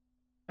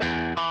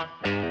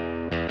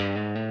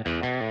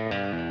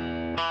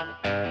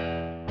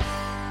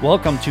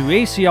Welcome to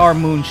ACR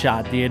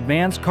Moonshot, the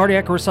Advanced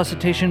Cardiac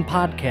Resuscitation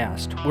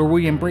Podcast, where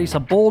we embrace a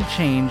bold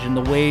change in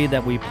the way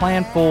that we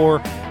plan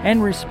for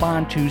and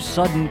respond to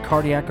sudden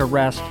cardiac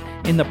arrest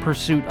in the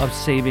pursuit of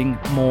saving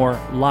more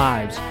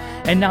lives.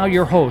 And now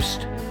your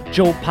hosts,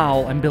 Joe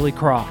Powell and Billy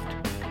Croft.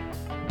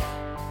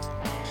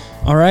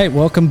 All right,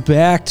 welcome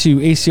back to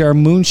ACR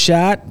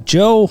Moonshot.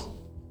 Joe,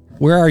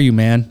 where are you,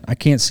 man? I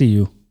can't see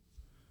you.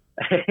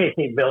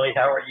 Hey, Billy,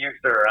 how are you,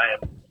 sir?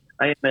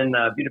 I am in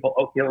beautiful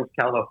Oak Hills,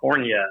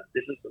 California.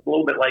 This is a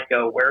little bit like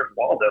Where's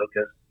Waldo,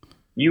 because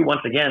you,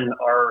 once again,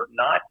 are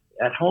not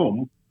at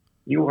home.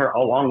 You are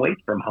a long ways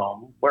from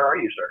home. Where are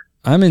you, sir?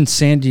 I'm in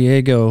San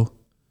Diego,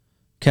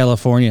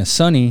 California.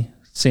 Sunny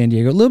San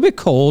Diego. A little bit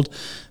cold.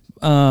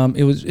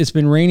 It's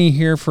been rainy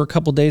here for a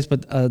couple days,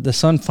 but the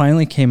sun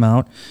finally came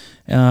out.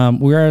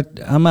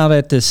 I'm out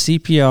at the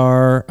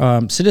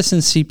CPR Citizen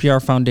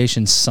CPR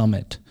Foundation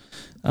Summit.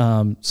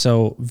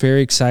 So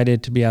very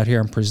excited to be out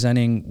here. I'm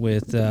presenting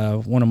with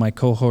one of my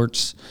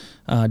cohorts,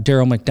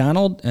 Daryl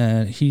McDonald.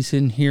 He's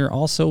in here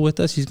also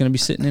with us. He's going to be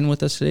sitting in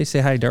with us today. Say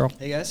hi, Daryl.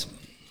 Hey, guys.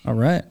 All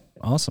right.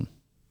 Awesome.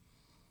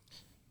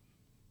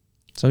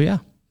 So, yeah,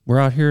 we're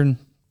out here in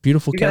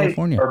beautiful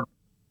California.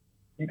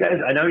 You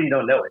guys, I know you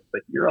don't know it,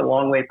 but you're a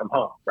long way from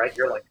home, right?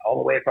 You're like all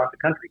the way across the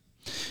country.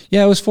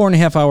 Yeah, it was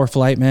 4.5 hour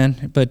flight,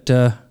 man. But,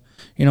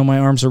 my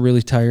arms are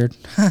really tired.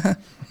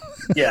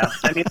 Yeah.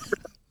 I mean,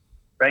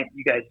 right?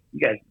 You guys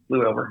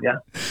flew over, yeah?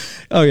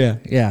 Oh yeah.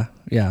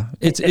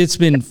 It's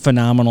been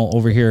phenomenal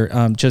over here.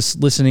 Just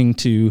listening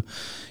to,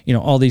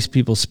 all these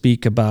people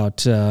speak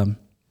about,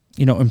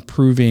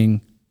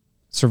 improving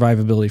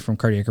survivability from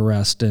cardiac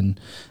arrest, and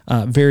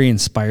very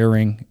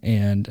inspiring.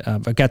 And I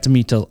got to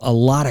meet a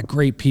lot of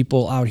great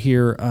people out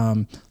here,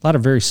 a lot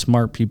of very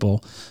smart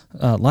people,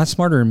 a lot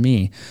smarter than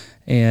me,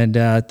 and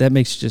that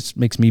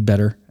makes me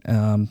better.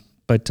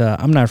 But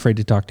I'm not afraid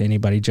to talk to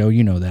anybody, Joe.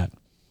 You know that.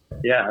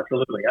 Yeah,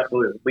 absolutely.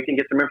 We can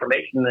get some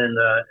information and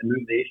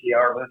move the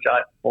ACR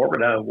Moonshot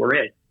forward. We're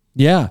in.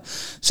 Yeah.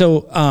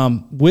 So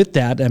with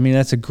that, I mean,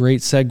 that's a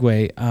great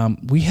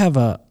segue. We have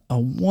a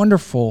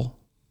wonderful,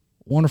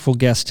 wonderful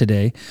guest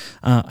today.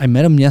 I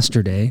met him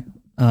yesterday,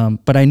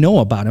 but I know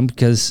about him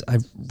because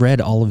I've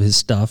read all of his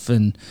stuff,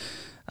 and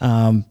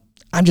I'm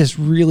just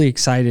really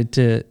excited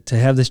to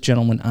have this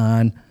gentleman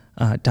on,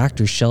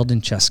 Dr.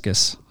 Sheldon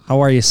Cheskes. How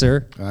are you,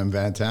 sir? I'm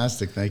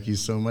fantastic. Thank you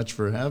so much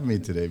for having me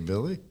today,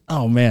 Billy.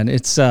 Oh man,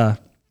 it's I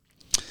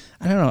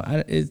don't know.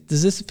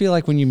 Does this feel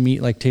like when you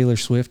meet like Taylor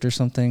Swift or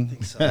something?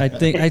 I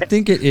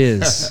think it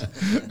is. A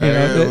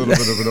little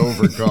bit of an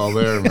overcall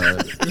there, man.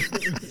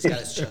 He's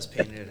got his chest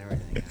painted and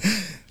everything.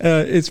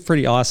 It's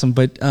pretty awesome.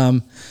 But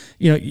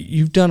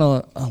you've done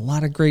a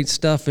lot of great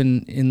stuff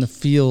in the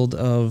field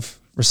of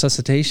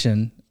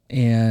resuscitation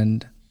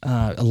and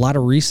a lot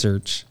of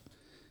research,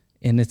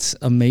 and it's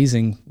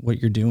amazing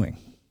what you're doing.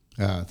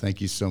 Thank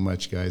you so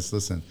much, guys.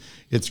 Listen,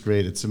 it's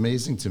great. It's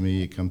amazing to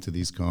me. You come to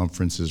these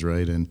conferences,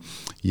 right? And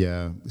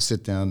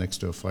sit down next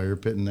to a fire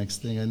pit, and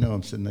next thing I know,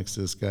 I'm sitting next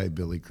to this guy,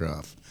 Billy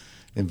Croft.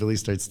 And Billy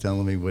starts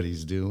telling me what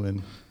he's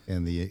doing.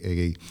 And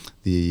I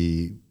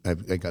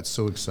got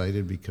so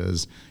excited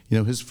because,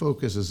 his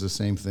focus is the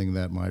same thing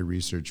that my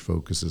research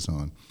focuses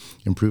on,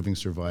 improving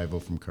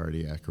survival from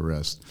cardiac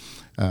arrest.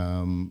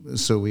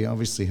 So we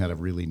obviously had a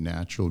really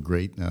natural,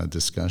 great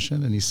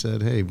discussion. And he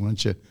said, hey, why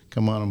don't you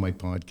come on my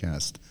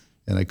podcast?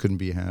 And I couldn't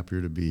be happier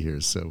to be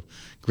here. So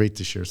great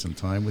to share some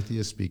time with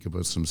you, speak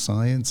about some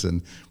science,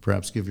 and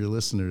perhaps give your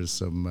listeners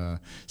some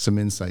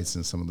insights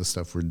in some of the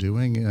stuff we're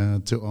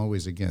doing to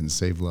always, again,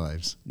 save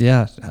lives.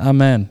 Yeah,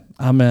 amen.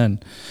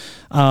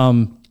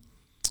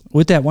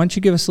 With that, why don't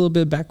you give us a little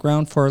bit of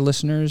background for our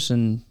listeners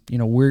and,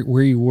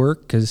 where you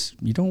work, because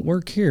you don't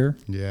work here.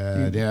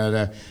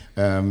 I'm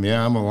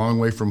a long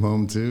way from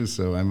home, too.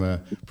 So I'm a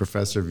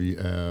professor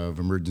of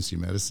emergency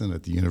medicine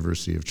at the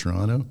University of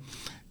Toronto.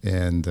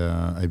 And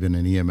I've been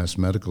an EMS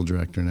medical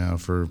director now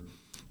for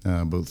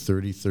about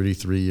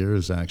 33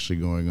 years, actually,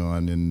 going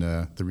on in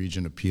the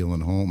region of Peel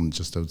and Holme,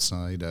 just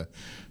outside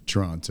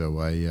Toronto.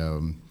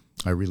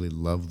 I really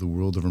love the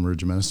world of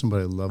emergency medicine,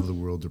 but I love the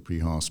world of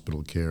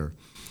pre-hospital care.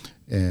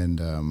 And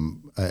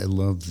I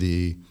love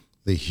the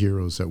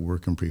heroes that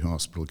work in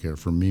pre-hospital care.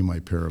 For me, my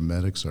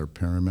paramedics are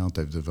paramount.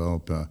 I've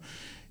developed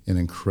an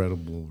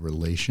incredible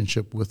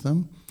relationship with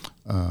them.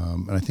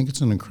 And I think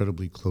it's an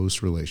incredibly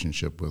close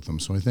relationship with them.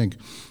 So I think,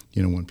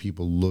 when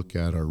people look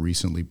at our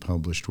recently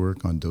published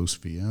work on dose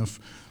VF,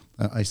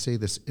 I say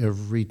this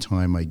every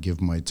time I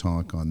give my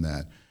talk on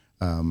that.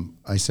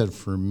 I said,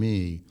 for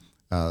me,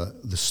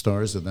 the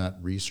stars of that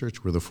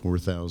research were the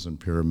 4,000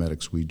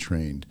 paramedics we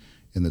trained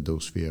in the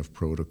dose VF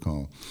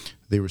protocol.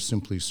 They were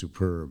simply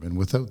superb. And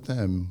without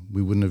them,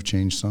 we wouldn't have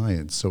changed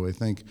science. So I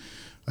think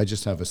I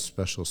just have a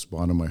special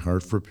spot in my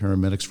heart for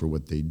paramedics, for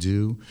what they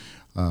do.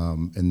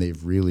 And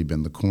they've really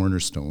been the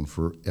cornerstone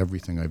for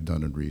everything I've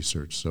done in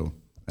research. So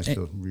I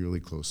feel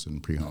really close in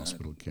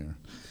pre-hospital care.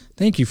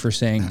 Thank you for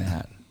saying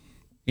that.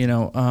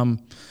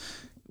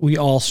 We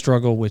all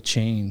struggle with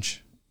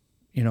change.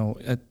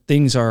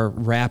 things are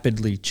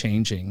rapidly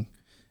changing,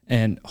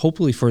 and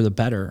hopefully for the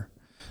better.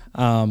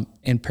 And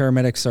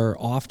paramedics are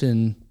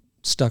often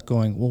stuck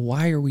going, well,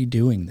 why are we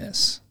doing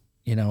this?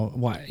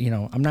 Why,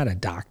 I'm not a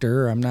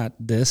doctor, I'm not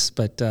this,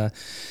 but,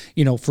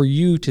 for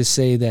you to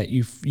say that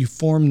you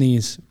form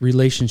these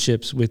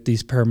relationships with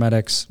these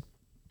paramedics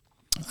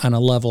on a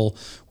level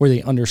where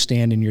they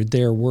understand and you're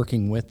there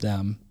working with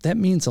them, that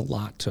means a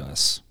lot to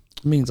us.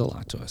 It means a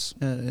lot to us.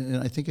 And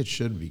I think it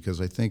should,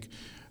 because I think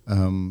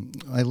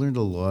I learned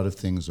a lot of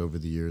things over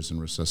the years in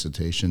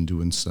resuscitation,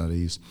 doing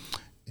studies.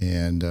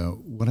 And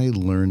what I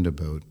learned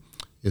about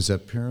is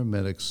that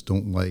paramedics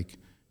don't like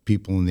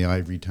people in the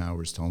ivory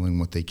towers telling them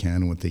what they can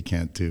and what they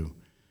can't do.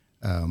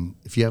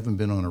 If you haven't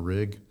been on a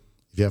rig,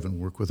 if you haven't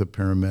worked with a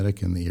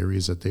paramedic in the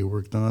areas that they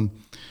worked on,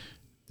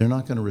 they're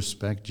not going to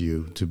respect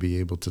you to be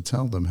able to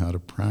tell them how to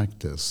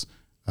practice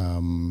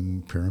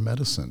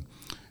paramedicine.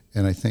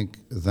 And I think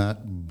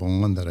that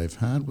bond that I've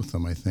had with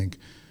them, I think,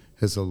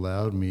 has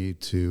allowed me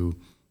to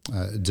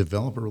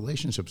develop a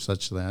relationship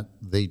such that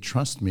they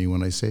trust me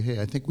when I say,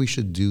 hey, I think we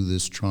should do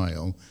this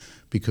trial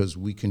because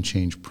we can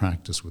change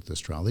practice with this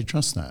trial. They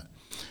trust that.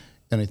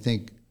 And I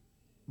think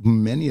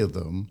many of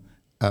them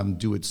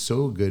do it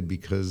so good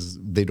because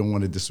they don't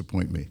want to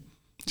disappoint me.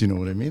 Do you know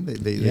what I mean?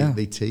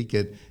 They take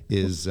it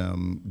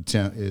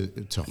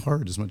to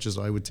heart as much as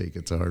I would take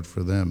it to heart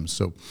for them.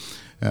 So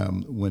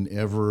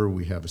whenever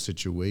we have a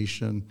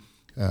situation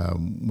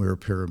where a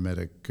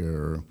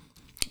paramedic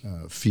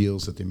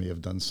feels that they may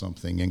have done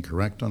something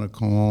incorrect on a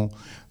call,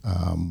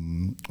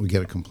 we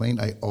get a complaint,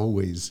 I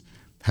always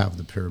have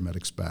the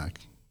paramedics back.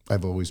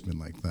 I've always been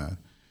like that.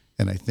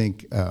 And I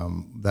think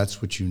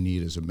that's what you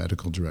need as a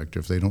medical director.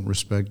 If they don't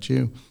respect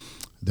you,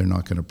 they're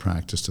not going to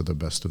practice to the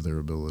best of their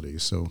ability.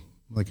 So,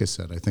 like I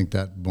said, I think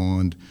that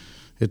bond,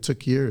 it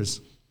took years,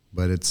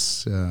 but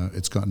it's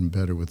gotten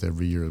better with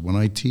every year. When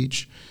I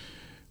teach,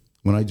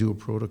 when I do a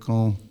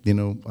protocol, I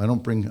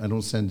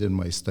don't send in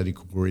my study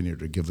coordinator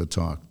to give the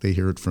talk. They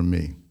hear it from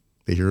me.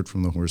 They hear it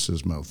from the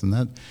horse's mouth. And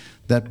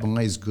that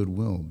buys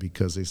goodwill,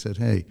 because they said,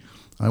 hey,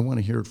 I want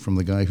to hear it from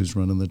the guy who's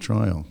running the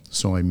trial.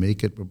 So I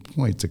make it a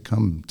point to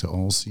come to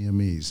all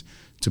CMEs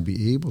to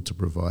be able to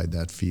provide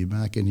that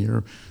feedback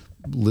and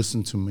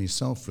listen to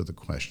myself for the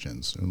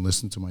questions and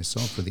listen to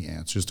myself for the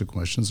answers to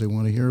questions they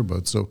want to hear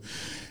about. So,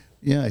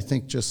 I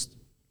think just,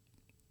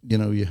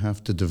 you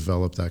have to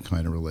develop that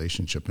kind of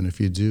relationship. And if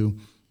you do,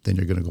 then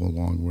you're going to go a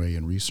long way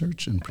in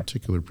research, in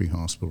particular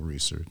pre-hospital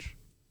research.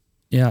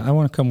 Yeah, I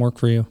want to come work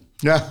for you.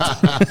 We got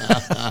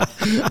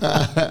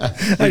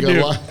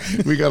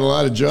a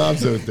lot of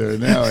jobs out there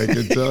now, I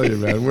can tell you,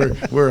 man.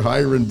 We're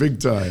hiring big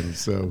time.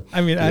 So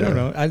I mean, I don't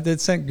know. That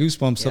sent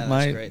goosebumps up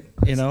my, great.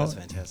 That's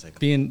fantastic.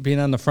 Being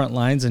on the front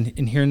lines and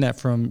hearing that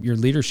from your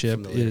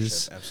leadership,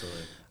 is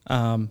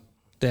absolutely.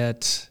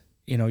 that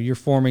you're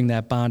forming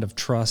that bond of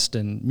trust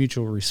and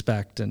mutual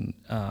respect, and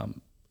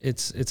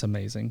it's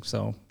amazing.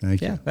 So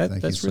Thank you.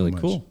 That's so really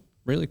much. cool.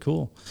 Really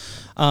cool.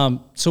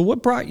 So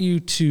what brought you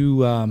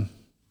to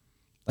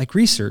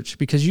research?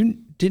 Because you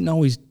didn't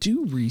always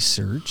do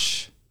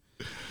research.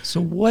 So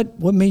what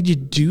made you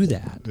do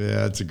that? Yeah,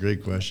 that's a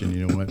great question.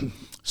 You know what?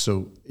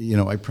 So,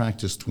 I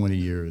practiced 20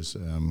 years.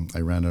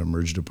 I ran an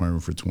emergency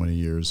department for 20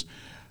 years,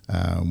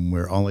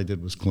 where all I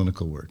did was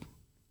clinical work.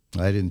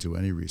 I didn't do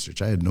any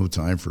research. I had no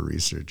time for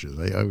researchers.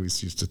 I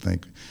always used to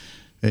think,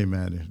 hey,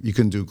 man, you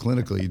can do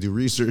clinical, you do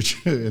research.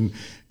 and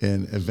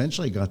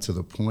eventually I got to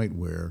the point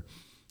where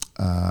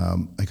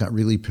I got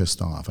really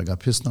pissed off. I got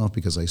pissed off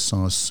because I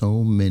saw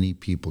so many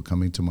people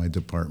coming to my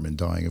department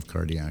dying of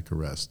cardiac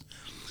arrest.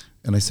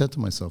 And I said to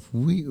myself,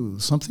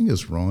 something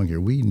is wrong here.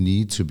 We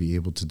need to be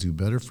able to do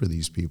better for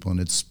these people. And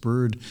it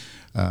spurred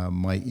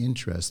my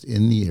interest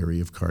in the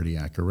area of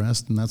cardiac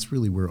arrest. And that's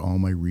really where all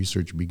my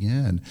research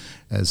began,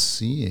 as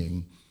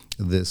seeing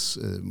this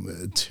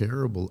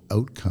terrible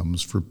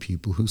outcomes for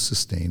people who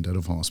sustained out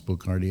of hospital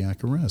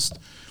cardiac arrest.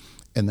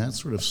 And that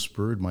sort of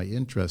spurred my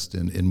interest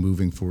in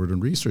moving forward in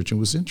research. It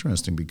was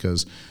interesting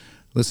because,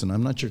 listen,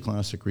 I'm not your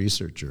classic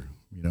researcher.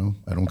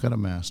 I don't got a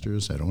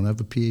master's. I don't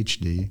have a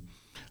PhD.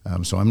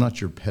 So I'm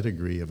not your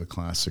pedigree of a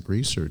classic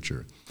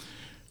researcher.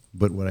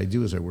 But what I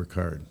do is I work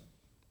hard.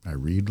 I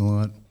read a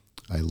lot.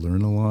 I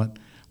learn a lot.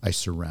 I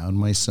surround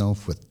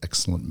myself with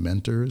excellent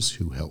mentors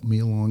who help me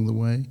along the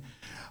way.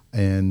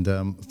 And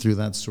through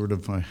that sort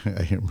of, I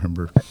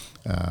remember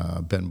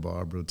Ben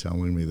Barbaro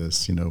telling me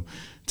this,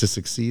 to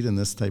succeed in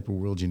this type of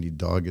world, you need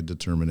dogged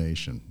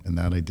determination. And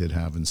that I did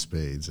have in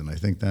spades. And I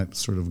think that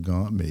sort of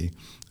got me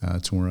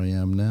to where I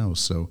am now.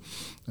 So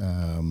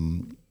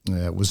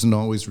it wasn't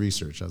always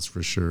research, that's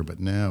for sure. But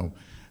now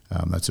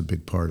that's a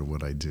big part of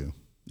what I do.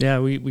 Yeah,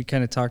 we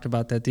kind of talked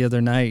about that the other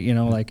night.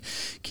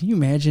 Can you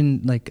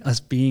imagine us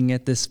being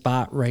at this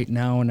spot right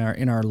now in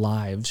our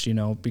lives?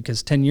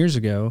 Because 10 years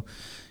ago,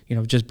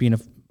 just being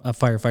a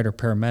firefighter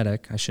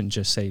paramedic, I shouldn't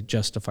just say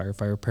just a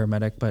firefighter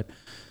paramedic, but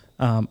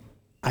I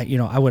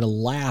would have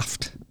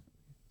laughed,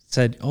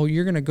 said, "Oh,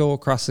 you're going to go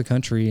across the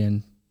country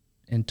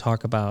and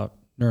talk about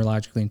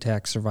neurologically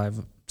intact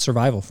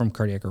survival from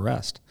cardiac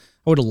arrest."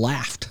 I would have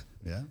laughed.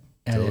 Yeah.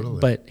 at Totally.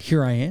 it. But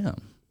here I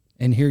am,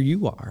 and here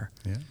you are,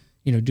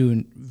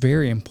 doing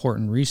very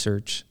important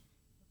research.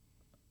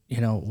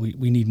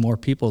 We need more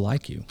people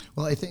like you.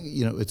 Well, I think,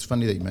 it's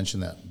funny that you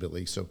mentioned that,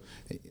 Billy. So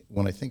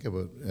when I think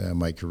about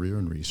my career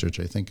in research,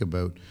 I think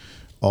about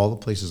all the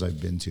places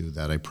I've been to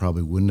that I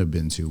probably wouldn't have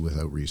been to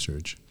without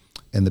research,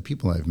 and the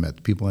people I've met,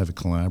 the people I've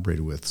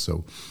collaborated with.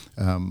 So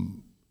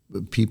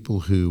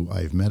people who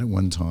I've met at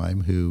one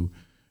time who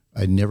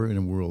I never in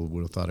the world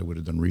would have thought I would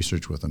have done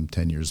research with them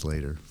 10 years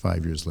later,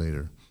 5 years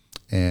later.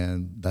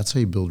 And that's how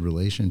you build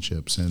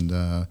relationships.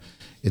 And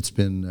it's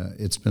been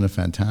a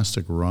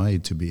fantastic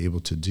ride to be able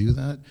to do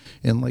that.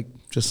 And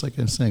just like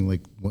I'm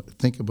saying,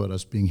 think about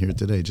us being here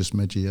today. Just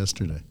met you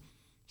yesterday,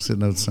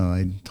 sitting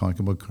outside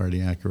talking about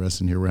cardiac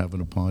arrest, and here we're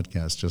having a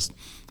podcast just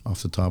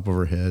off the top of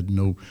our head.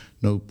 No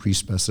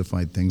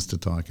pre-specified things to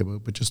talk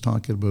about, but just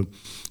talking about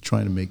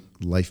trying to make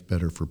life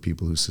better for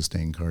people who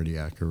sustain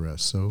cardiac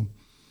arrest. So,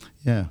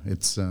 yeah,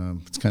 it's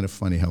kind of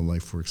funny how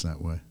life works that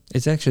way.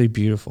 It's actually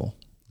beautiful.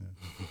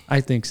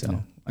 I think so. Yeah.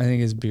 I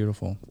think it's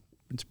beautiful.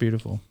 It's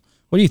beautiful.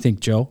 What do you think,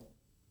 Joe?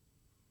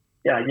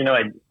 Yeah, I listen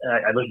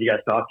to you guys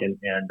talk, and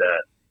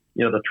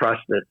the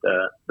trust that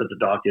the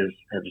doc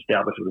has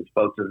established with his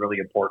folks is really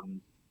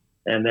important.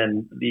 And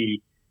then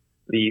the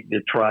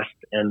trust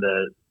and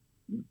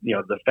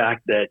the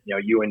fact that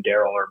you and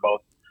Daryl are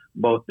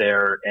both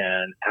there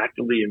and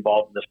actively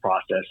involved in this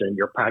process, and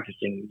you're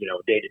practicing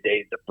day to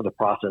day for the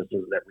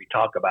processes that we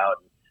talk about,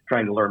 and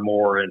trying to learn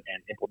more and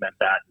implement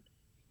that, and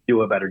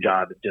do a better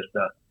job. It's just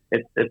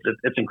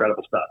it's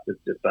incredible stuff.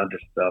 I'm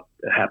just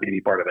happy to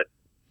be part of it.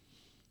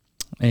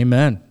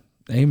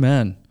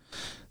 Amen.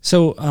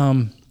 So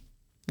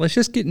let's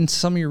just get into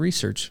some of your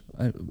research.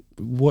 I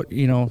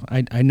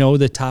know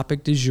the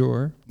topic du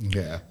jour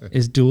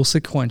is dual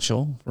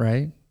sequential,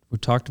 right? We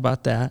talked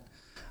about that,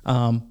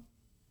 and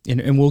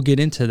we'll get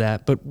into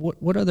that. But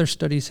what other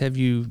studies have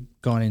you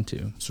gone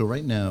into? So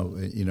right now,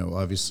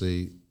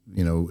 obviously,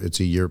 it's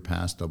a year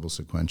past double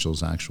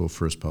sequential's actual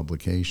first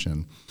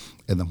publication,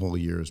 and the whole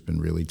year has been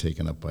really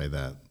taken up by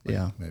that.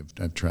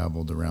 I've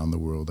traveled around the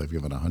world. I've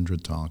given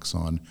 100 talks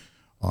on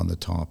the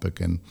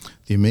topic, and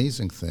the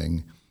amazing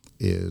thing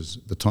is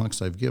the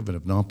talks I've given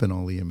have not been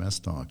all EMS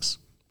talks.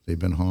 They've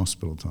been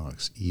hospital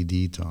talks,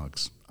 ED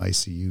talks,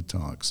 ICU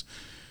talks.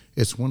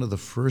 It's one of the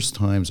first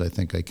times I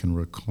think I can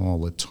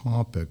recall a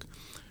topic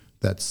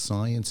that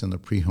science in the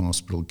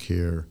pre-hospital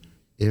care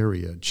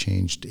area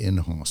changed in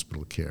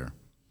hospital care.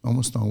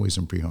 Almost always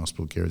in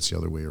pre-hospital care, it's the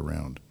other way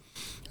around.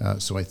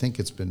 So I think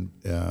it's been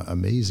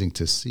amazing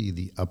to see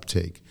the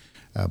uptake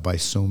by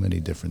so many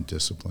different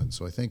disciplines.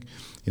 So I think,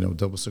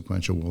 double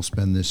sequential, we'll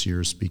spend this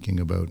year speaking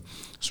about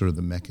sort of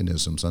the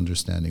mechanisms,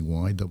 understanding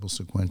why double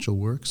sequential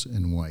works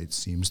and why it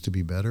seems to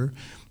be better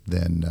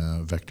than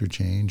vector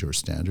change or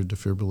standard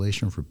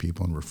defibrillation for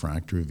people in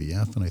refractory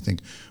VF. And I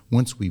think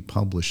once we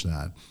publish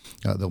that,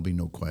 there'll be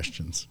no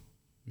questions.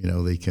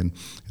 They can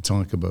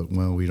talk about,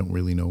 well, we don't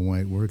really know why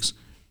it works.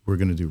 We're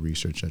going to do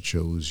research that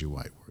shows you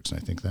why it works. And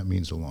I think that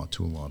means a lot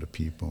to a lot of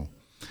people.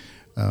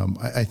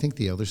 I think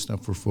the other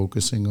stuff we're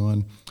focusing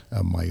on,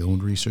 my own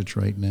research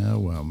right now,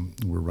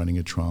 we're running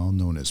a trial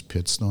known as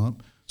Pit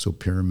Stop, so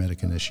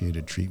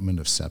paramedic-initiated treatment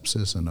of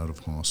sepsis and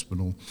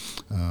out-of-hospital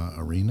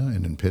arena.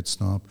 And in Pit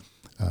Stop,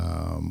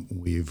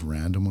 we've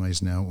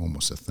randomized now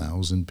almost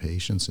 1,000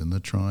 patients in the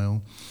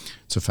trial.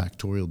 It's a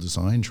factorial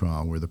design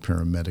trial where the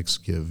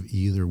paramedics give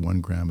either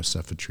 1 gram of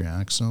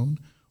ceftriaxone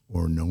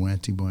or no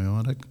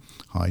antibiotic,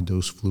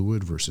 high-dose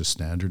fluid versus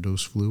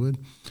standard-dose fluid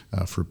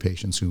for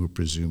patients who are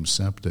presumed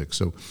septic.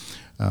 So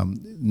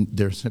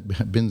there's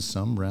been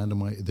some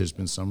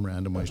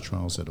randomized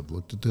trials that have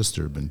looked at this.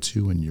 There have been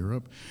 2 in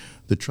Europe.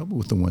 The trouble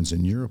with the ones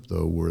in Europe,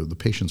 though, were the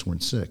patients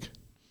weren't sick.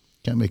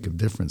 Can't make a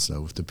difference,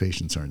 though, if the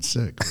patients aren't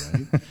sick,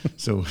 right?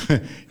 So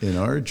in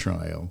our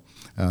trial,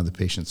 the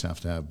patients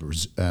have to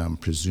have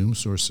presumed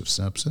source of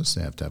sepsis.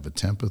 They have to have a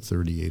temp of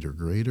 38 or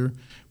greater,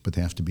 but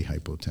they have to be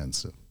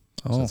hypotensive.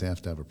 So they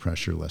have to have a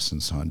pressure less than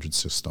 100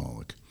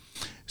 systolic.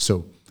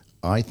 So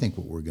I think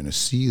what we're going to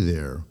see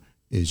there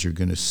is you're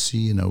going to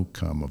see an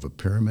outcome of a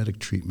paramedic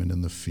treatment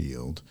in the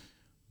field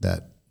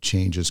that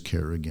changes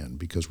care again,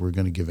 because we're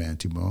going to give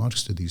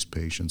antibiotics to these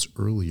patients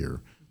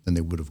earlier than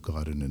they would have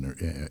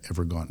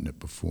ever gotten it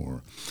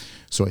before.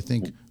 So I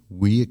think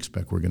we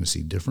expect we're going to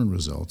see different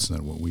results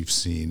than what we've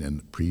seen in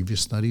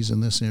previous studies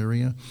in this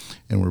area,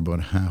 and we're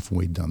about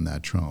halfway done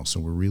that trial. So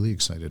we're really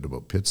excited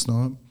about Pit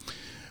Stop.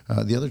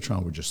 The other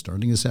trial we're just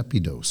starting is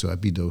Epidose. So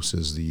Epidose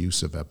is the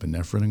use of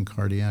epinephrine in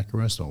cardiac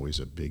arrest,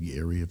 always a big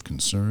area of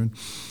concern.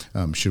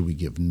 Should we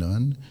give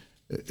none?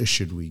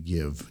 Should we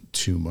give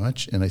too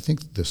much? And I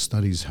think the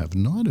studies have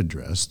not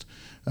addressed,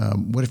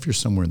 what if you're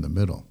somewhere in the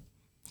middle?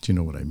 Do you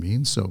know what I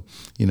mean? So,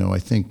 I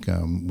think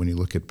when you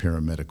look at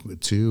paramedic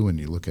 2 and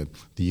you look at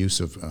the use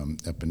of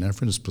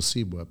epinephrine, it's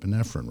placebo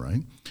epinephrine,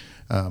 right?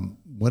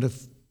 What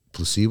if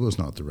placebo is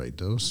not the right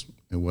dose?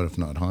 And what if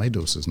not high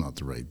dose is not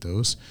the right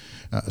dose?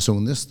 So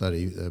in this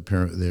study,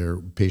 their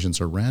patients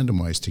are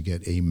randomized to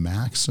get a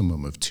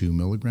maximum of 2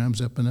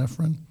 milligrams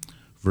epinephrine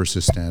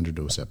versus standard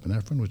dose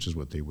epinephrine, which is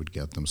what they would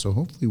get them. So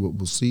hopefully what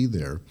we'll see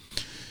there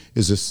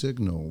is a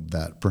signal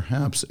that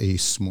perhaps a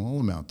small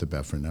amount of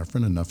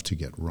epinephrine, enough to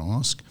get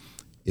ROSC,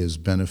 is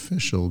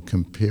beneficial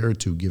compared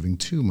to giving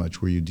too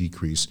much where you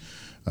decrease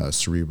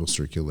cerebral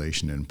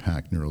circulation and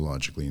impact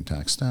neurologically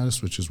intact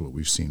status, which is what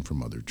we've seen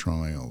from other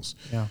trials.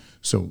 Yeah.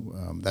 So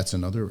that's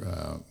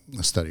another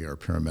study our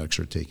paramedics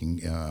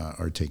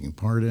are taking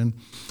part in.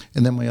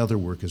 And then my other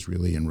work is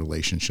really in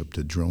relationship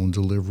to drone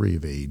delivery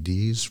of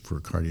AEDs for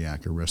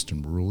cardiac arrest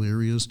in rural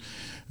areas.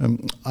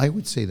 I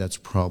would say that's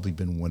probably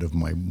been one of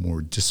my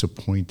more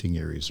disappointing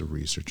areas of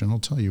research, and I'll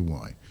tell you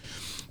why.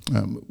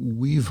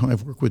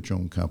 I've worked with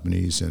drone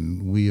companies,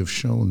 and we have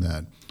shown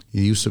that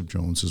the use of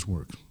drones has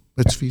worked.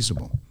 It's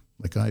feasible.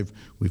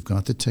 We've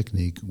got the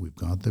technique, we've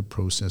got the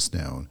process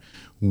down.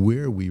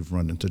 Where we've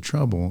run into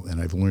trouble, and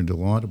I've learned a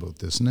lot about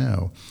this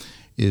now,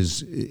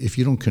 is if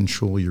you don't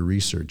control your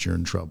research, you're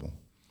in trouble.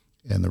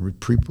 And the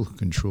people who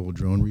control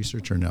drone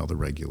research are now the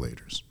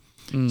regulators.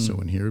 So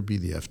in here would be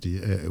the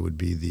FDA, it would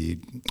be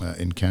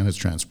in Canada's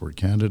Transport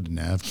Canada,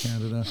 NAV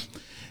Canada,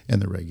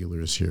 and the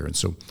regulators here. And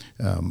so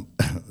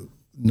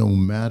no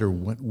matter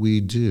what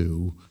we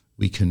do,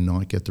 we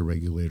cannot get the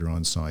regulator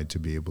on side to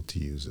be able to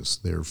use this.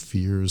 There are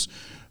fears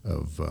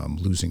of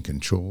losing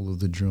control of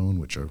the drone,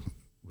 which are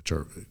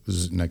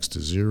next to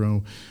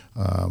zero.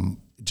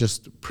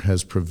 Just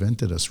has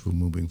prevented us from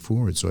moving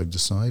forward. So I've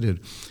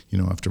decided,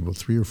 after about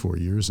 3 or 4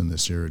 years in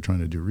this area trying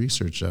to do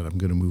research, that I'm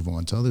going to move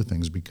on to other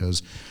things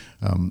because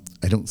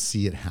I don't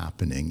see it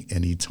happening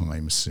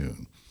anytime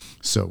soon.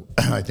 So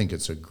I think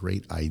it's a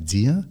great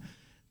idea,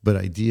 but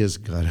ideas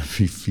got to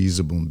be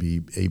feasible and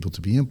be able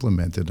to be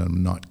implemented.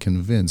 I'm not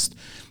convinced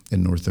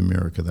in North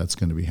America that's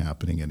going to be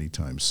happening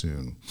anytime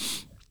soon.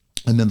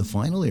 And then the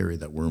final area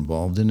that we're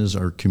involved in is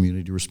our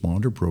community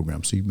responder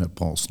program. So you've met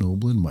Paul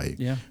Snoblin,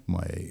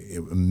 my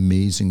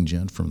amazing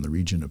gent from the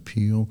region of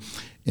Peel.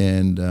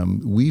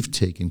 And we've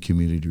taken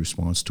community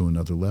response to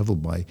another level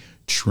by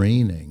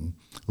training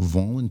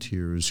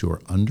volunteers who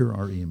are under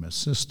our EMS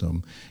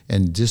system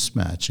and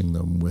dispatching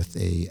them with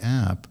a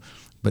app,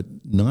 but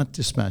not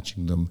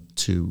dispatching them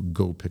to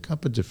go pick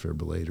up a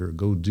defibrillator or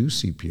go do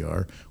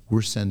CPR.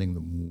 We're sending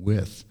them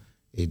with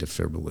a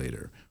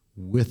defibrillator,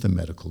 with a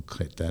medical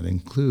kit that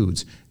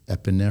includes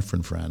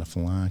epinephrine for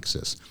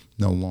anaphylaxis,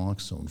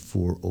 naloxone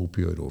for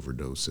opioid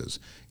overdoses,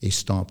 a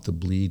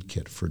stop-the-bleed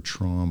kit for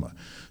trauma.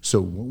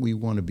 So what we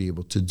want to be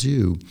able to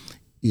do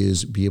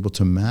is be able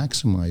to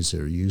maximize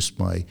their use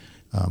by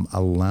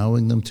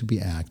allowing them to be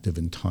active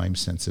in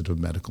time-sensitive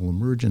medical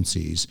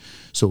emergencies.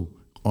 So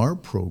our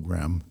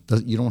program,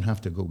 you don't have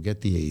to go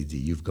get the AED,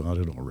 you've got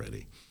it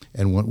already.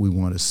 And what we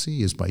want to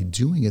see is by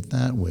doing it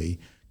that way,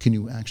 can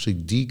you actually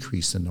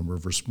decrease the number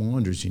of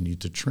responders you need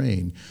to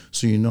train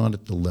so you're not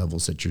at the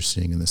levels that you're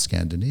seeing in the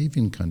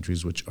Scandinavian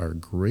countries, which are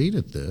great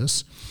at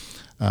this,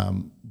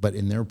 but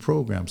in their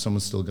program,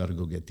 someone's still got to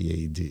go get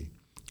the AED,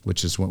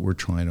 which is what we're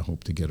trying to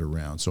hope to get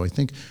around. So I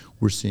think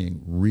we're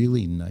seeing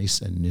really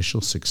nice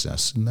initial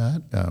success in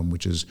that,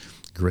 which is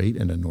great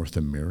in a North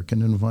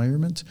American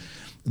environment.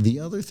 The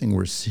other thing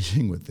we're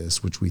seeing with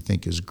this, which we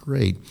think is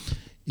great,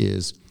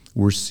 is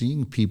we're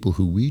seeing people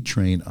who we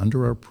train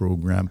under our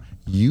program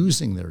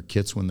using their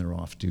kits when they're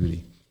off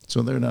duty.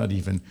 So they're not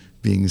even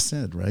being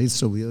sent, right?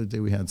 So the other day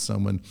we had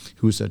someone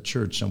who was at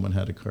church, someone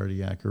had a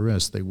cardiac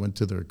arrest. They went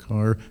to their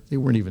car. They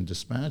weren't even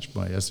dispatched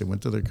by us. They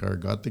went to their car,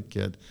 got the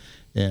kit,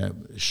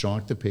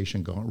 shocked the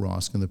patient, got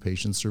ROSC, and the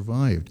patient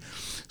survived.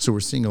 So we're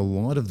seeing a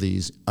lot of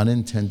these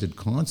unintended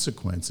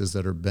consequences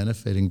that are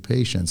benefiting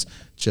patients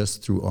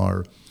just through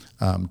our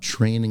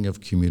training of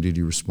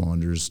community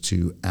responders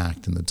to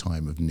act in the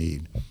time of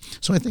need.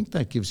 So I think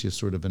that gives you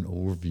sort of an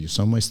overview.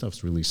 Some of my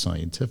stuff's really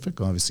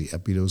scientific, obviously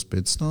Epidose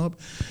Pit Stop,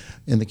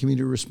 and the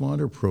community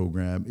responder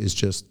program is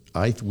just,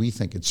 we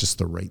think it's just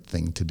the right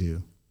thing to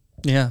do.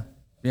 Yeah.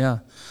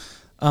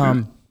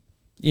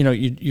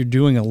 You're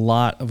doing a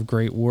lot of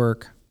great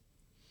work.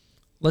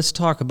 Let's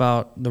talk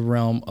about the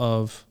realm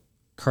of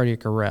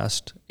cardiac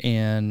arrest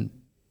and,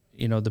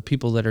 the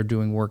people that are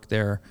doing work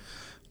there.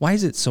 Why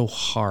is it so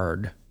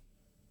hard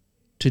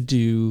to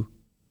do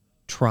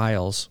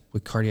trials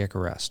with cardiac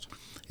arrest?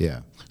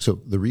 Yeah.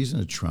 So the reason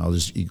a trial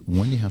is,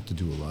 one, you have to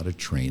do a lot of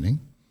training.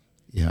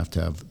 You have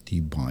to have the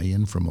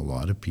buy-in from a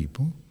lot of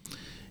people.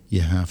 You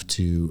have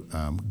to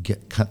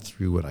cut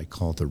through what I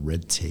call the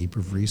red tape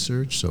of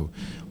research. So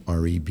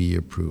REB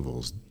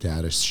approvals,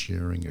 data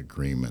sharing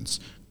agreements,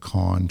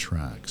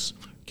 contracts,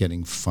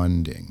 getting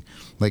funding.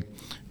 Like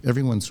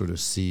everyone sort of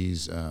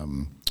sees...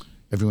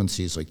 Everyone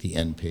sees like the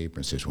end paper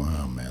and says,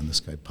 wow, man, this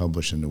guy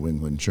published in the New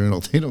England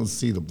Journal. They don't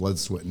see the blood,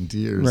 sweat, and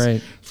tears.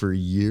 Right. For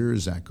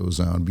years that goes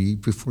on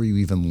before you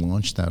even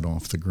launch that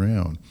off the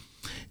ground.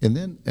 And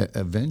then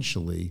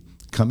eventually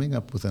coming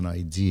up with an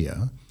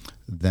idea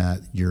that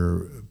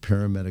your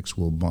paramedics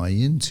will buy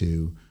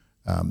into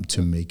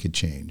to make a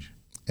change.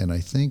 And I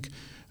think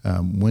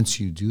once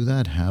you do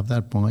that, have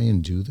that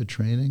buy-in, do the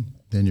training,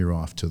 then you're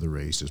off to the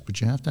races.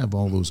 But you have to have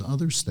all those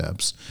other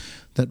steps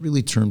that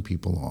really turn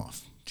people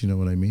off. Do you know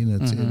what I mean?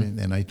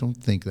 And I don't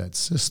think that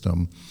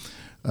system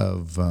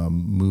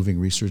moving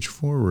research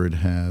forward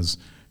has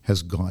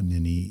gotten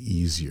any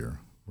easier.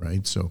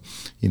 Right, so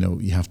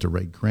you have to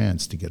write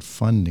grants to get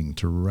funding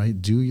to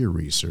do your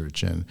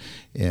research, and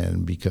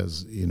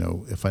because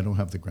if I don't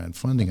have the grant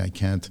funding, I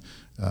can't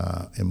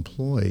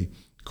employ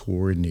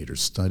coordinators,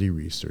 study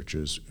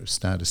researchers,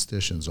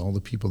 statisticians, all the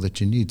people that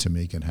you need to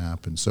make it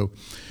happen. So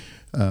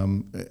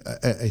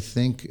I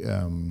think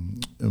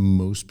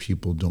most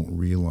people don't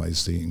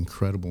realize the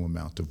incredible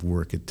amount of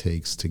work it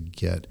takes to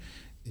get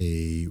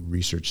a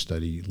research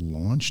study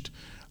launched,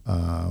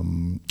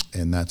 and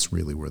that's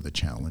really where the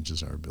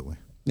challenges are, Billy.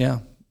 Yeah.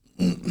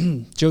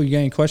 Joe, you got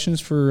any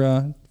questions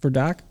for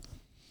Doc?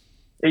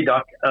 Hey,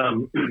 Doc.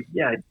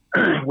 Yeah,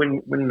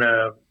 when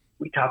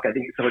we talk, I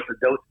think so. It's a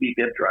dose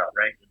B-bib trial,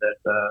 right?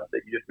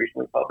 That you just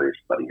recently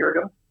published about a year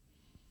ago.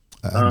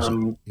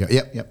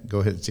 Yeah. Go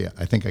ahead. Yeah,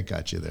 I think I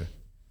got you there.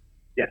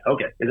 Yeah.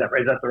 Okay. Is that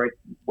right? Is that the right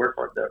word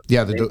for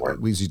it?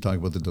 We usually talk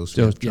about the dose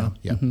trial.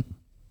 Yeah. Mm-hmm.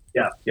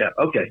 Yeah.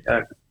 Okay.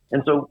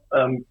 And so,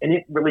 and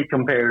it really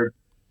compared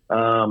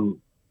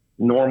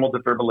normal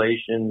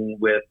defibrillation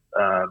with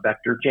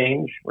vector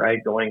change,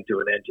 right? Going to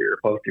an anterior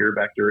posterior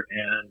vector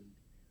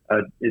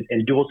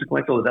and dual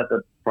sequential. Is that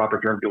the proper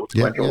term? Dual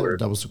sequential? Yeah,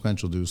 double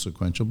sequential, dual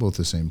sequential, both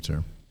the same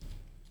term.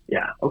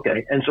 Yeah.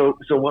 Okay. And so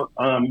what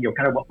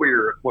kind of what were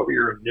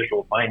your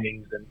initial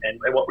findings and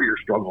what were your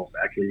struggles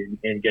actually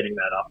in getting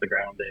that off the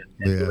ground and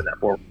moving that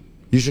forward?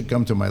 You should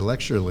come to my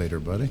lecture later,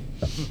 buddy.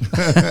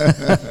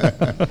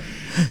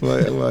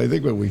 Well, I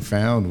think what we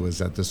found was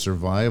that the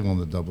survival in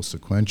the double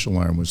sequential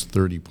arm was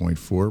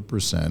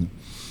 30.4%,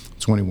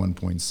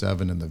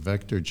 21.7% in the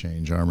vector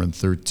change arm, and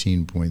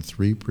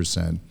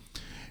 13.3%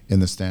 in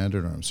the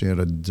standard arm. So you had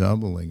a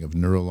doubling of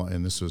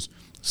and this was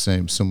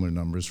similar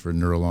numbers for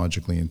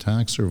neurologically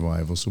intact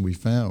survival. So we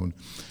found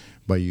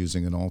by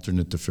using an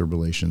alternate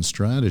defibrillation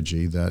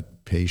strategy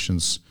that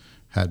patients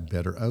had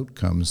better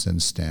outcomes than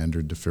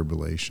standard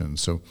defibrillation.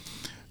 So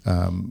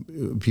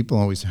people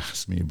always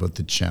ask me about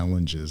the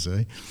challenges.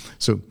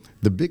 So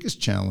the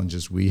biggest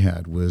challenges we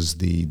had was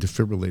the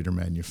defibrillator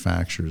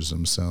manufacturers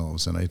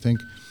themselves. And I think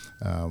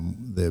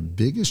the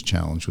biggest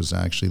challenge was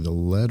actually the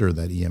letter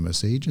that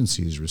EMS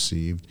agencies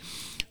received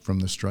from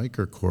the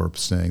Stryker Corp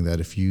saying that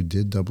if you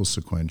did double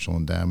sequential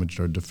and damaged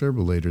our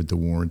defibrillator, the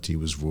warranty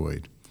was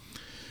void.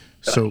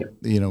 So,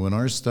 in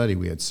our study,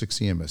 we had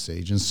 6 EMS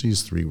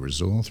agencies, 3 were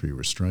Zoll, 3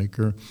 were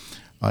Stryker.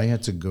 I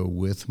had to go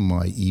with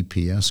my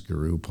EPS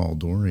guru, Paul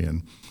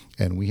Dorian,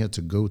 and we had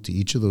to go to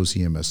each of those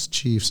EMS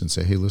chiefs and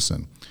say, hey,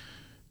 listen,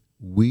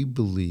 we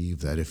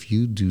believe that if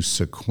you do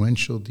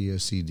sequential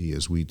DSED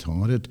as we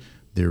taught it,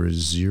 there is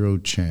 0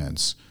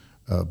 chance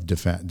of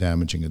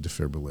damaging a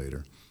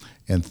defibrillator.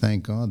 And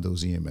thank God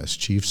those EMS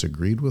chiefs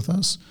agreed with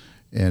us.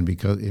 And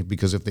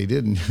because if they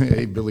didn't,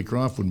 hey, Billy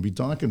Croft wouldn't be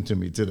talking to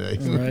me today.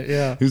 Right,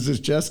 yeah. Who's this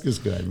Cheskes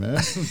guy,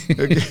 man?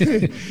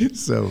 Okay.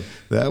 So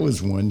that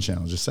was one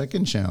challenge. The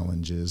second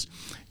challenge is,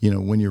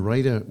 when you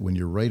write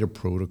a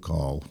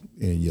protocol,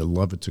 and you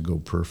love it to go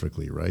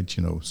perfectly, right?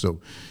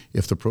 So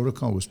if the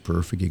protocol was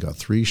perfect, you got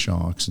 3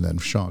 shocks, and then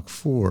shock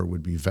 4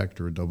 would be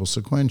vector or double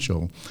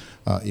sequential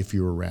if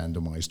you were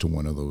randomized to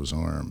one of those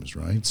arms,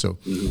 right? So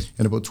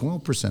in about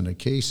 12% of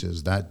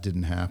cases, that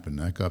didn't happen.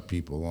 That got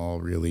people all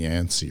really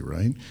antsy,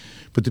 right?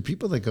 But the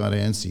people that got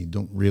antsy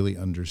don't really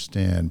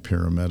understand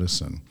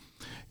paramedicine.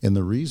 And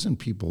the reason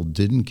people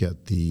didn't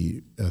get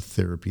the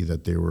therapy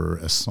that they were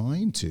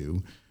assigned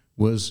to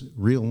was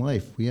real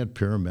life. We had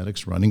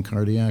paramedics running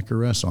cardiac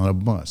arrest on a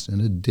bus,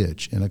 in a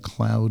ditch, in a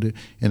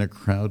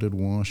crowded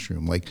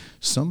washroom. Like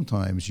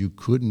sometimes you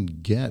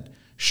couldn't get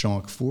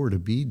shock 4 to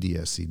be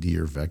DSED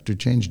or vector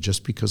change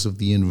just because of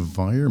the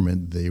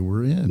environment they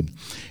were in.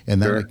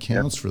 And that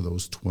accounts for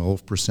those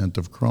 12%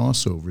 of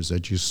crossovers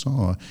that you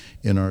saw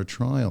in our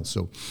trial.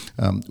 So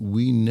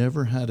we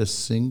never had a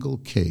single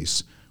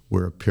case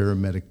where a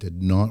paramedic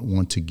did not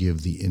want to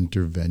give the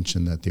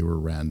intervention that they were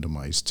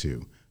randomized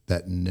to.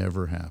 That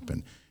never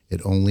happened.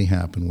 It only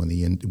happened when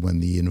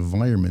the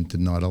environment did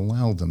not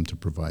allow them to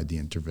provide the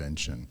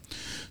intervention.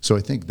 So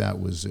I think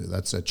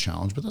that's a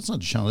challenge, but that's not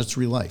a challenge. That's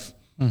real life.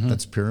 Mm-hmm.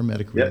 That's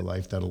paramedic real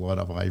life that a lot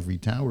of ivory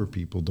tower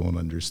people don't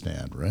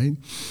understand, right?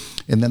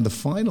 And then the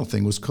final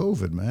thing was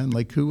COVID, man.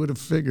 Like who would have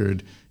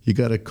figured you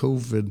have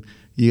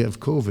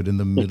COVID in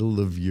the middle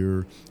of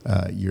your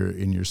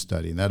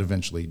study, and that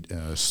eventually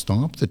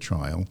stopped the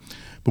trial.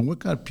 But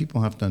what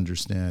people have to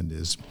understand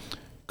is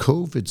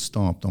COVID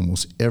stopped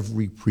almost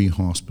every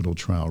pre-hospital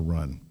trial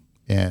run.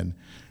 And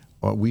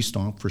we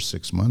stopped for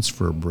 6 months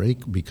for a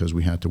break because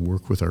we had to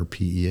work with our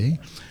PEA.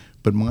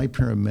 But my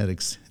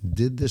paramedics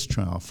did this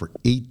trial for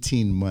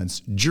 18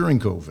 months during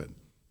COVID,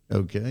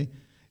 okay?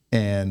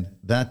 And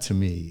that to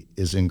me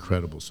is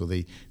incredible. So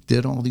they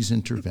did all these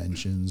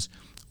interventions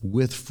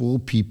with full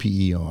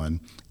PPE on,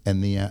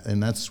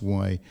 and that's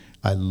why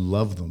I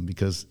love them,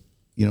 because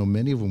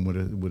many of them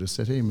would have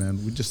said, hey man,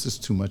 this is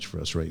too much for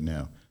us right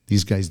now.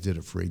 These guys did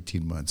it for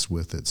 18 months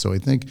with it. So I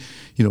think,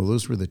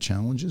 those were the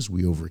challenges.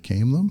 We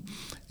overcame them,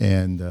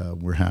 and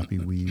we're happy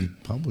we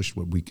published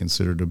what we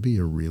consider to be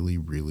a really,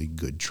 really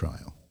good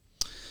trial.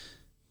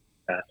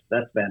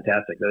 that's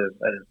fantastic.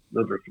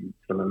 Those are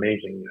some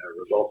amazing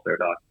results there,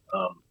 Doc.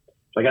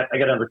 So I got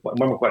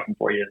one more question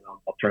for you, and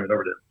I'll turn it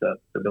over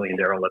to Billy and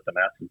Daryl, let them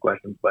ask some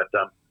questions. But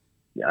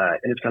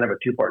and it's kind of a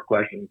two-part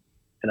question,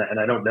 and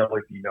I don't know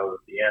if you know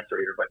the answer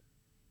here, but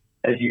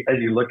as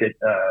you look at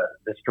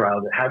this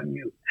trial, how do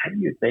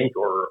you think,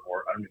 or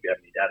I don't know if you have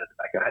any data to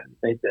back up, how do you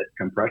think that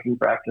compression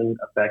fraction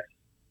affects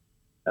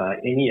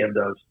any of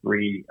those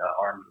three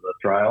arms of the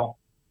trial?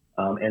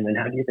 And then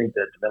how do you think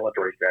that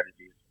ventilatory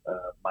strategies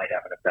might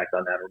have an effect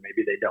on that, or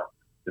maybe they don't?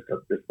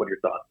 Just what are your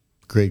thoughts?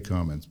 Great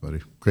comments, buddy.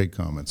 Great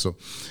comments. So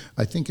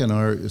I think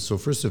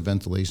first the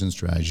ventilation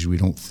strategy, we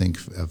don't think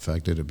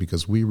affected it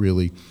because we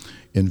really,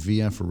 in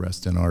VF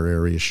arrest in our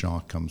area,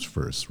 shock comes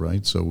first,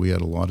 right? So we had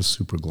a lot of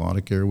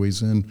supraglottic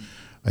airways in.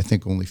 I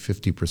think only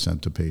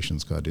 50% of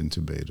patients got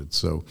intubated.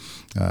 So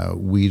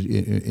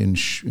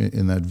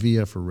in that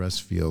VF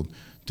arrest field,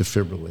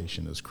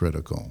 defibrillation is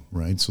critical,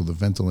 right? So the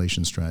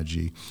ventilation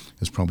strategy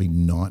is probably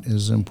not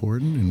as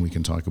important, and we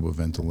can talk about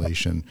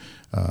ventilation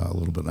a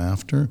little bit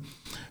after.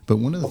 But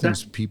one of the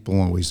things people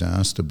always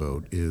asked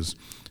about is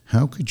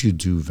how could you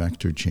do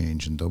vector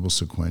change and double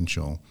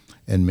sequential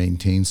and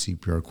maintain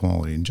CPR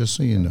quality? And just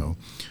so you know,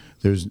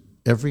 there's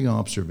every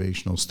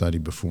observational study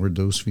before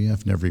dose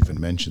VF never even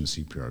mentioned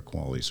CPR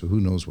quality, so who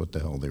knows what the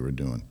hell they were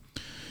doing.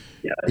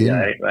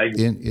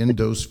 In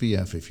dose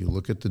VF, if you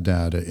look at the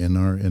data in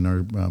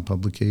our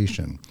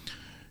publication,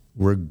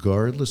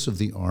 regardless of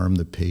the arm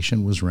the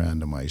patient was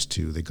randomized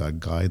to, they got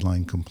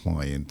guideline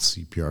compliant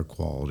CPR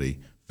quality,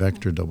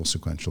 vector, double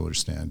sequential, or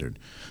standard.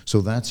 So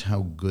that's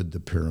how good the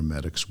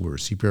paramedics were.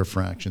 CPR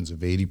fractions of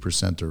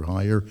 80% or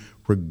higher,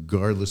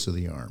 regardless of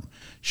the arm.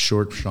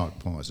 Short shock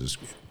pauses,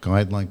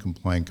 guideline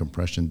compliant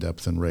compression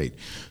depth and rate.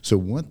 So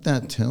what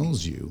that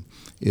tells you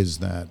is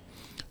that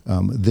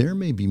there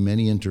may be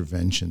many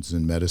interventions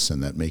in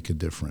medicine that make a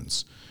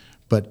difference,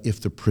 but if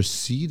the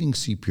preceding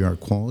CPR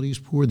quality is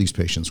poor, these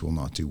patients will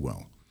not do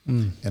well.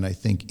 And I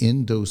think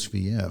in dose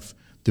VF,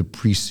 the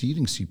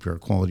preceding CPR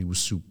quality was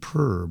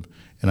superb,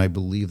 and I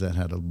believe that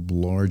had a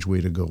large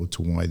way to go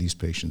to why these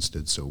patients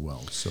did so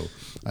well. So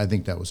I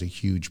think that was a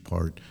huge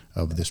part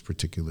of this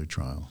particular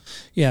trial.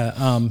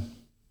 Yeah.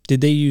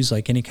 Did they use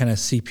like any kind of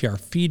CPR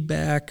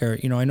feedback, or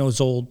I know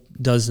Zoll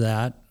does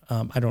that.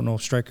 I don't know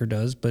if Stryker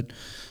does, but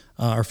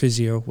our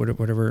physio,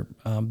 whatever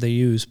they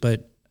use,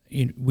 but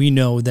we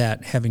know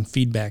that having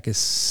feedback is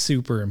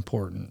super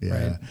important,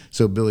 right?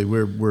 So Billy,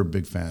 we're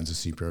big fans of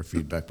CPR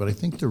feedback, but I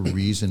think the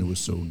reason it was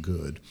so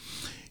good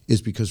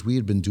is because we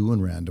had been doing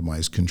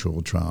randomized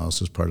controlled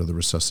trials as part of the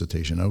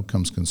Resuscitation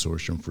Outcomes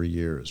Consortium for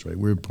years, right?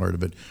 We were part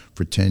of it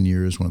for 10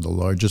 years, the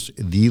largest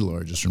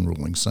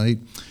enrolling site.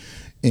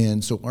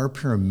 And so our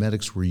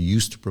paramedics were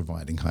used to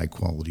providing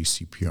high-quality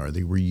CPR.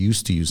 They were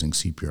used to using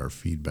CPR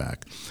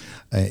feedback.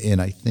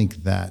 And I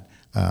think that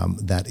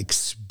that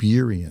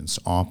experience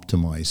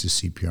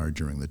optimizes CPR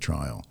during the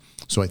trial.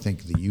 So I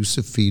think the use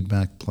of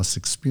feedback plus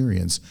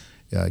experience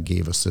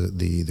gave us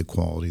the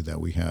quality that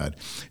we had.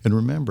 And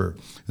remember,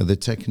 the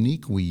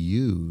technique we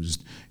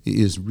used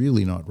is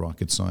really not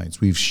rocket science.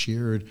 We've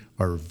shared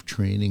our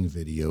training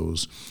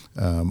videos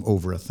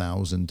over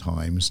 1,000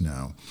 times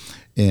now.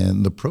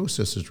 And the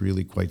process is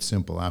really quite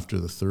simple. After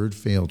the third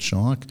failed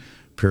shock,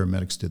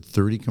 paramedics did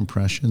 30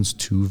 compressions,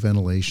 2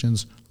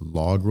 ventilations,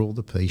 log roll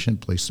the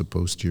patient, place the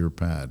posterior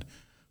pad.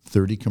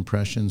 30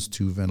 compressions,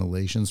 2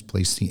 ventilations,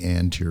 place the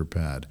anterior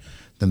pad.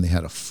 Then they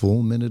had a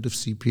full minute of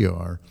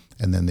CPR,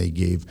 and then they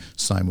gave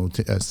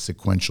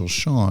sequential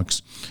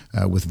shocks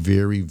with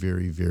very,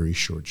 very, very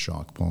short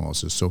shock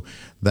pauses. So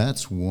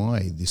that's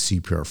why the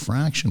CPR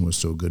fraction was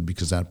so good,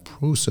 because that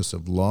process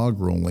of log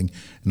rolling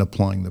and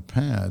applying the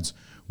pads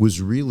was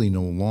really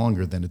no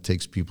longer than it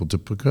takes people to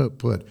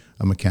put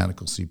a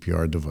mechanical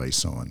CPR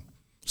device on.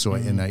 So,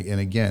 and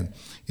again,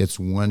 it's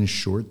one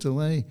short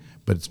delay,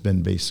 but it's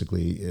been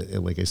basically,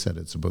 like I said,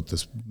 it's about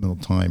this little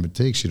time it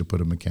takes you to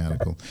put a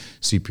mechanical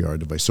CPR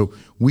device. So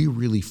we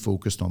really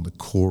focused on the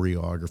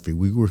choreography.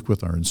 We worked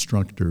with our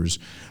instructors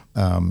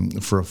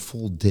for a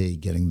full day,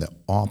 getting the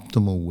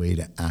optimal way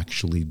to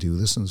actually do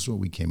this. And this is what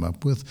we came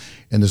up with,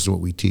 and this is what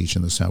we teach,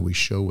 and this is how we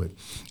show it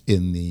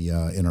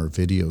in our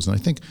videos. And I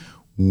think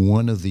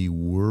one of the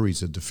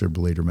worries of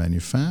defibrillator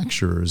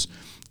manufacturers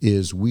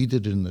is we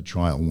did it in the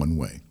trial one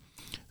way.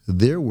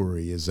 Their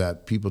worry is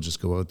that people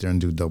just go out there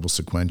and do double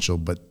sequential,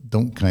 but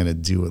don't kind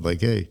of do it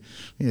like, hey,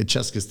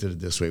 Cheskes did it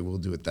this way, we'll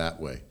do it that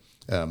way.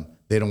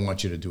 They don't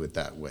want you to do it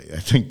that way. I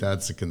think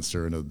that's a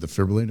concern of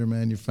defibrillator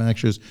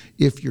manufacturers.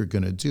 If you're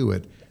going to do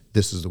it,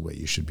 this is the way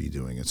you should be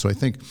doing it. So I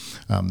think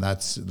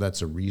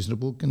that's a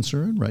reasonable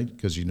concern, right?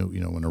 Because in a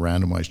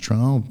randomized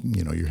trial,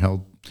 you're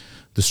held.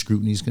 The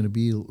scrutiny is going to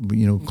be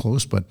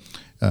close, but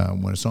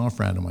when it's off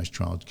randomized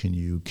trial, can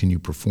you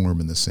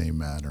perform in the same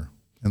manner?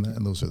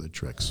 And those are the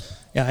tricks.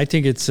 Yeah, I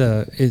think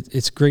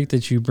it's great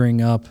that you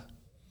bring up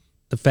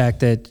the fact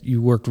that you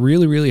worked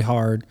really, really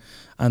hard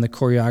on the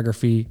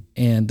choreography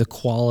and the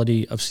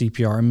quality of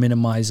CPR and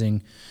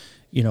minimizing,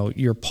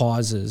 your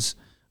pauses.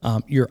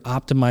 You're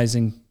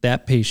optimizing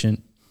that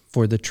patient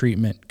for the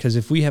treatment. Because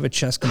if we have a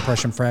chest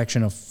compression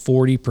fraction of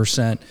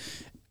 40%,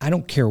 I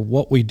don't care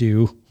what we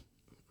do,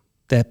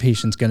 that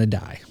patient's going to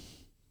die.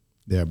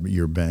 Yeah, but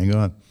you're bang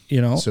on.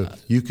 So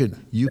you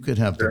could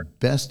have the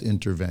best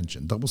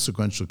intervention. Double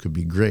sequential could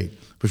be great,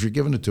 but if you're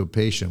giving it to a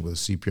patient with a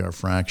CPR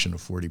fraction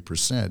of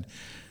 40%,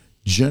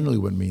 generally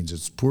what it means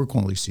it's poor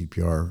quality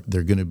CPR.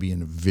 They're going to be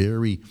in a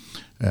very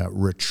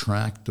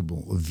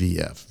retractable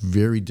VF,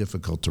 very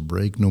difficult to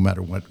break no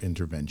matter what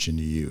intervention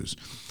you use.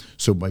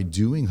 So by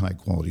doing high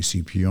quality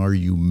CPR,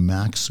 you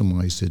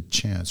maximize the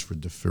chance for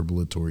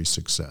defibrillatory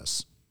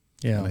success.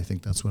 Yeah. And I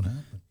think that's what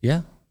happened.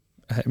 Yeah.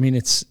 I mean,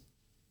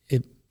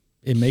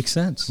 it makes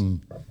sense.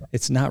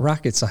 It's not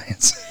rocket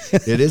science.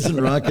 It isn't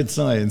rocket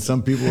science.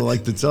 Some people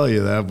like to tell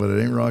you that, but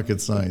it ain't rocket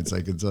science.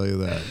 I can tell you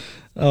that.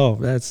 Oh,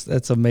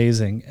 that's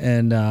amazing.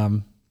 And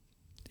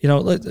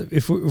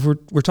if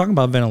we're talking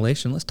about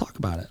ventilation, let's talk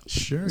about it.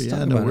 Sure.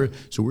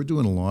 We're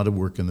doing a lot of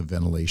work in the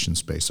ventilation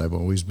space. I've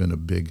always been a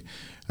big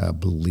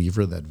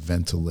believer that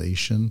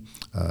ventilation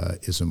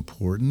is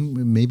important.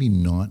 Maybe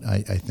not,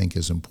 I think,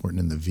 as important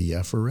in the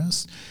VF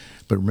arrest.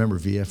 But remember,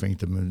 VF ain't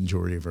the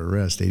majority of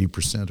arrests.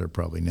 80% are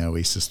probably now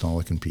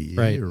asystolic and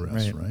PEA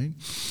arrests, right?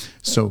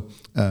 So,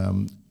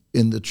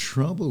 in the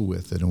trouble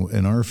with it,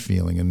 and our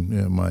feeling,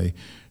 and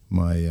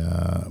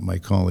my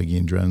colleague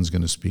Ian Dren's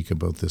going to speak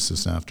about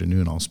this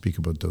afternoon. I'll speak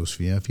about dose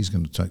VF. He's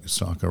going to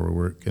talk our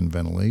work in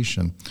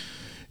ventilation,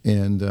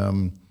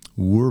 and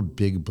we're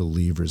big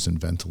believers in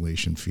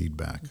ventilation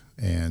feedback,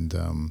 and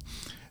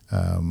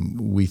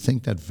we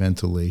think that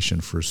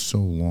ventilation for so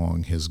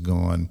long has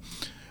gone.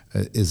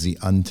 Is the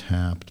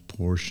untapped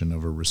portion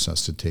of a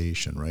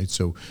resuscitation, right?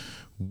 So,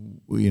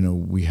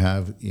 we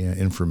have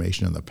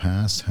information in the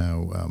past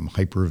how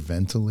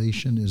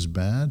hyperventilation is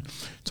bad.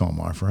 Tom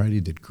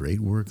Offerheide did great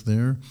work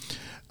there.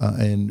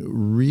 And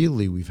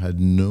really, we've had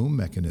no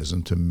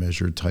mechanism to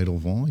measure tidal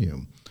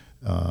volume,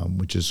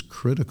 which is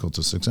critical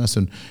to success.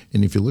 And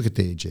if you look at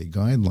the AJ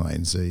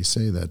guidelines, they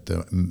say that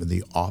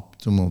the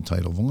optimal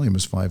tidal volume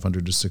is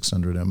 500 to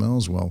 600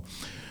 mLs. Well,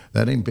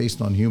 that ain't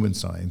based on human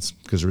science,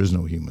 because there is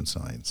no human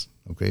science,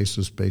 okay? So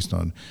it's based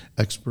on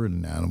expert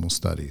and animal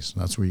studies.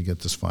 That's where you get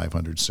this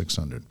 500,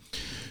 600.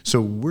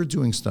 So we're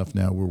doing stuff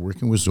now. We're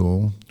working with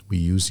Zoll. We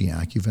use the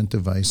AccuVent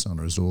device on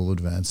our Zoll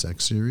Advanced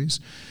X series.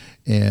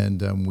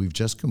 And we've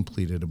just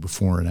completed a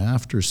before and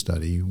after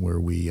study where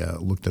we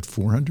looked at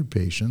 400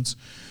 patients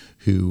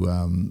who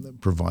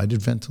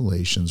provided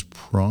ventilations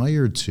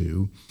prior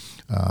to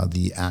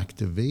the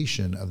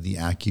activation of the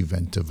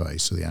AccuVent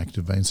device. So the AccuVent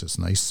device is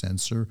a nice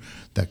sensor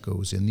that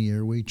goes in the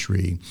airway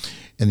tree,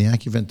 and the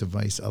AccuVent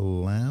device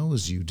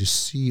allows you to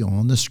see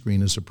on the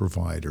screen as a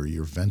provider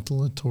your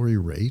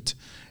ventilatory rate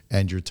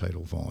and your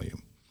tidal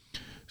volume.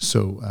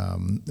 So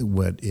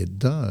what it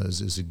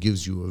does is it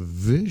gives you a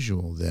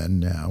visual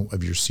then now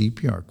of your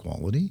CPR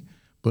quality,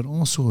 but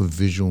also a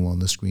visual on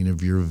the screen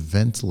of your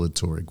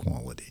ventilatory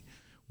quality,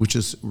 which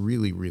is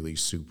really, really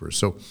super.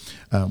 So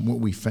what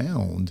we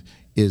found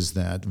is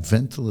that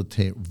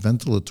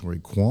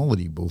ventilatory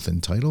quality, both in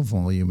tidal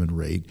volume and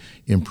rate,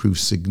 improves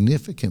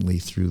significantly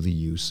through the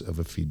use of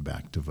a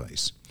feedback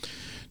device.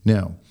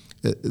 Now,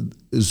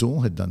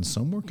 Zoll had done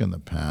some work in the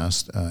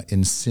past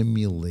in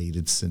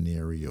simulated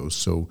scenarios.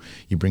 So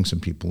you bring some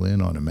people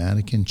in on a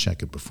mannequin,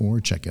 check it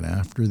before, check it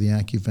after the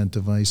AccuVent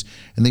device,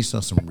 and they saw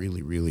some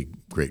really, really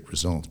great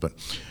results. But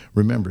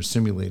remember,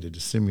 simulated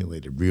is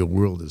simulated. Real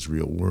world is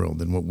real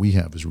world, and what we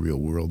have is real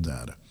world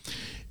data.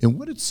 And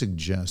what it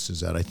suggests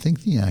is that I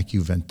think the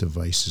AccuVent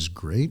device is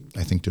great.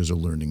 I think there's a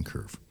learning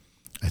curve.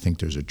 I think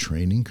there's a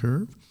training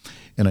curve,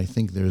 and I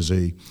think there's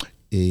a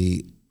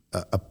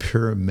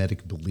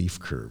paramedic belief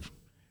curve.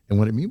 And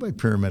what I mean by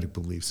paramedic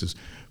beliefs is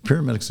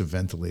paramedics have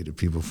ventilated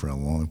people for a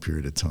long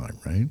period of time,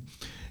 right?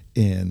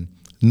 And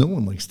no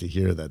one likes to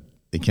hear that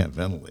they can't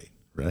ventilate,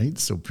 right?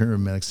 So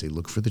paramedics, they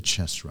look for the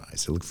chest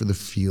rise. They look for the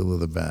feel of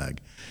the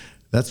bag.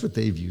 That's what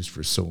they've used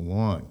for so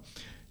long.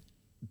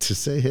 To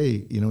say,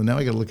 hey, now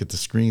I got to look at the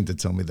screen to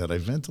tell me that I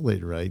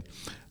ventilate right,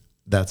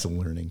 that's a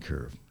learning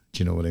curve.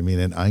 Do you know what I mean?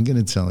 And I'm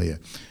going to tell you,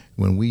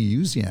 when we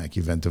use the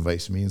AccuVent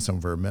device, me and some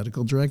of our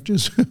medical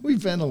directors, we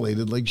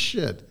ventilated like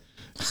shit.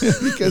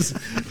 because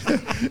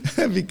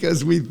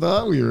we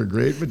thought we were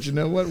great, but you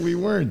know what? We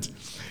weren't.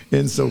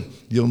 And so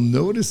you'll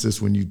notice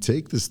this when you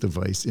take this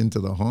device into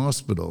the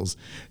hospitals,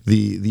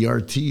 the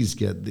RTs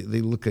they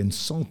look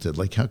insulted.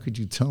 Like, how could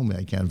you tell me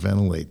I can't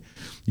ventilate?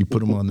 You put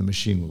them on the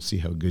machine, we'll see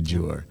how good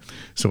you are.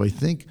 So I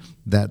think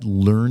that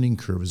learning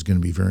curve is going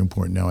to be very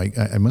important. Now,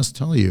 I must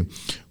tell you,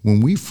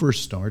 when we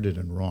first started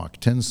in ROC,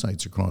 10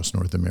 sites across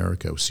North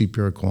America,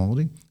 CPR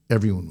quality,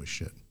 everyone was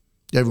shit.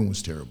 Everyone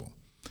was terrible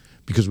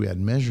because we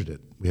hadn't measured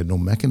it. We had no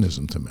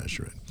mechanism to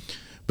measure it.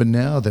 But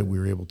now that we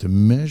were able to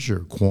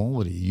measure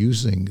quality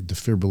using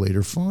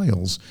defibrillator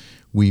files,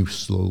 we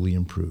slowly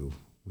improve.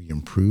 We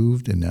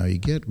improved, and now you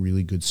get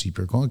really good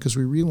CPR quality because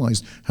we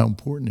realized how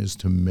important it is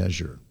to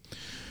measure.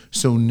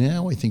 So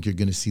now I think you're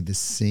going to see the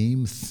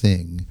same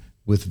thing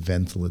with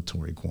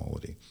ventilatory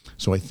quality.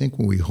 So I think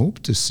what we hope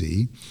to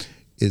see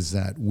is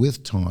that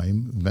with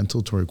time,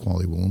 ventilatory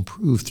quality will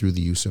improve through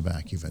the use of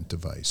AccuVent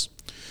device.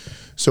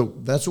 So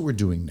that's what we're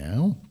doing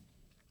now.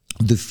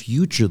 The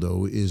future,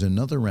 though, is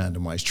another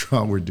randomized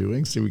trial we're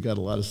doing. So we got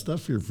a lot of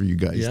stuff here for you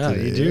guys today. Yeah,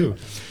 you do.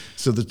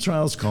 So the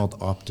trial's called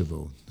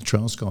Optivo.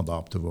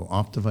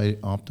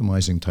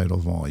 Optimizing tidal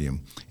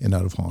volume in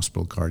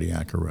out-of-hospital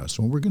cardiac arrest.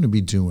 What we're going to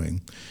be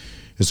doing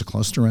is a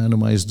cluster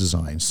randomized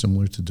design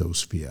similar to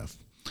DOSE-VF.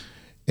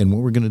 And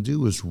what we're going to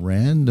do is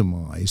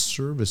randomize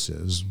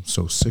services.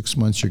 So 6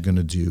 months, you're going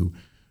to do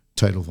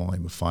tidal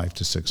volume of 500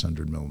 to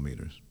 600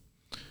 millimeters.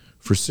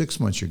 For 6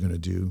 months, you're going to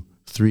do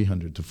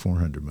 300 to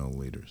 400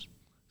 milliliters.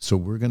 So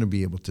we're going to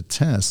be able to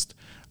test,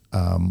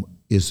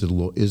 is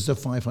the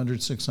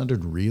 500,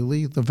 600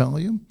 really the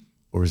volume,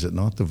 or is it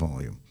not the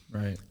volume?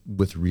 Right.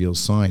 With real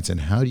science. And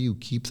how do you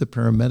keep the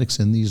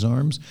paramedics in these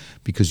arms?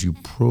 Because you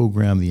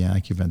program the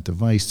AccuVent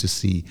device to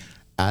see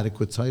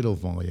adequate tidal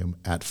volume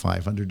at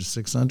 500 to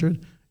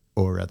 600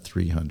 or at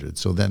 300.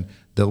 So then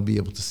they'll be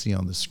able to see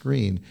on the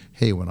screen,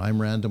 hey, when I'm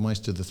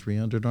randomized to the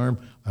 300 arm,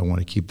 I want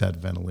to keep that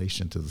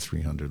ventilation to the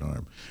 300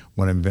 arm.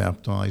 When I'm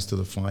baptized to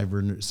the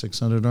 500 or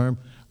 600 arm,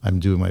 I'm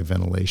doing my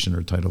ventilation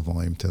or tidal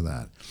volume to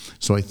that.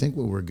 So I think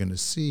what we're going to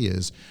see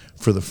is,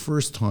 for the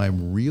first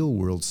time,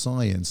 real-world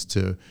science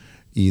to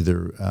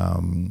either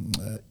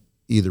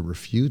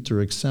refute or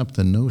accept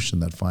the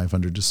notion that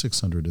 500 to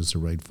 600 is the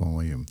right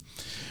volume.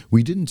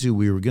 We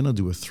were going to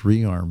do a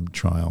 3-arm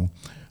trial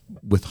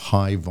with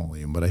high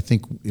volume, but I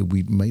think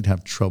we might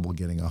have trouble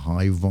getting a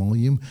high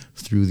volume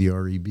through the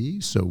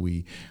REB, so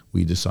we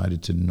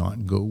decided to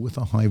not go with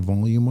a high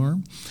volume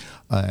arm.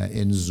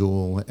 And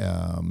Zoll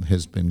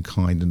has been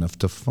kind enough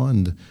to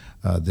fund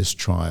this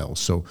trial.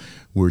 So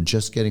we're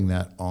just getting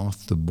that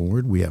off the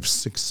board. We have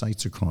 6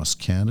 sites across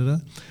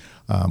Canada.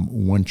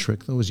 One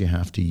trick, though, is you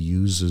have to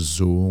use a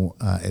Zoll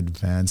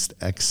Advanced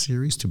X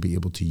series to be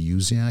able to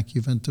use the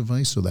AccuVent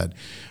device, so that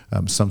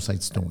some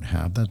sites don't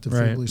have that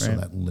defibrillator, so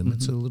that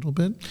limits it a little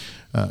bit.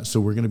 So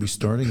we're going to be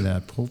starting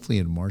that hopefully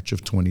in March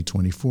of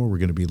 2024. We're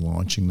going to be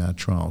launching that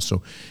trial.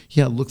 So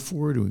yeah, look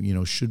forward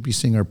to, should be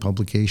seeing our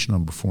publication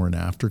on before and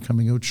after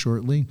coming out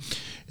shortly,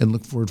 and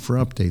look forward for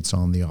updates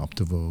on the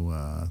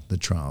Optivo, the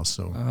trial.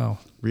 So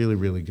really,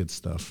 really good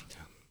stuff.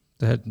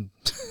 That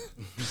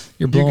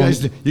you're blowing.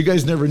 You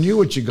guys never knew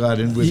what you got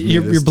in with me.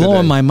 You're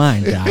blowing my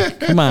mind,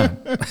 Doc. Come on.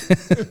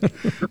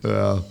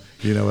 Well,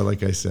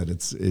 like I said,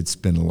 it's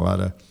been a lot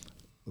of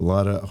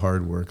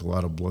hard work, a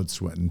lot of blood,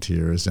 sweat, and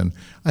tears, and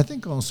I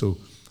think also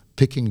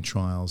picking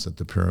trials that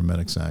the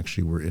paramedics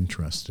actually were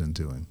interested in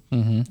doing.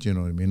 Mm-hmm. Do you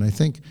know what I mean? I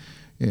think,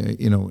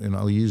 and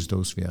I'll use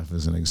DOSE-VF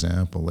as an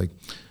example. Like,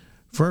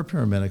 for our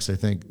paramedics, I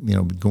think,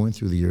 going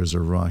through the years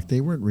of ROC, they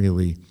weren't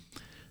really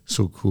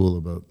so cool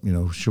about,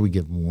 should we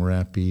give more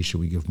Epi? Should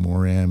we give more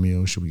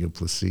amio? Should we give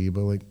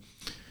placebo? Like,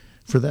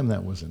 for them,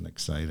 that wasn't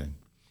exciting.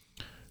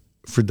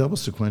 For double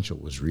sequential,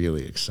 it was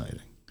really exciting.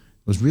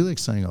 It was really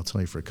exciting, I'll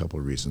tell you, for a couple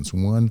of reasons.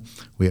 One,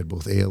 we had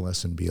both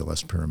ALS and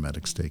BLS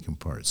paramedics taking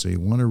part. So you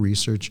want to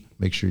research,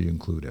 make sure you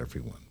include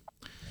everyone.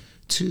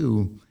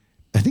 Two,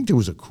 I think there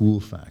was a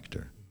cool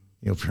factor.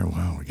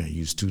 Wow, we're going to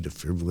use 2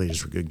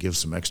 defibrillators. We're going to give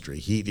some extra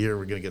heat here.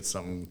 We're going to get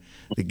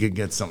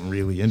something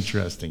really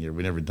interesting here.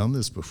 We've never done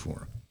this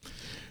before.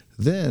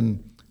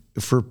 Then,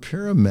 for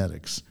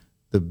paramedics,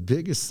 the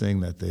biggest thing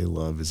that they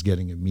love is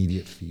getting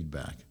immediate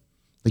feedback.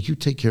 Like, you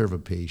take care of a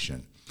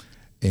patient,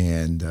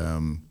 and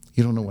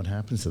you don't know what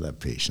happens to that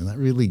patient. That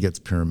really gets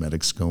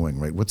paramedics going,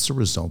 right? What's the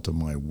result of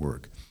my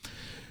work?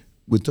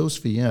 With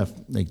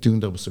DOSE-VF, like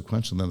doing double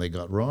sequential, then they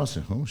got raw,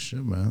 and oh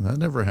shit, man, that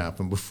never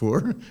happened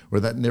before, or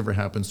that never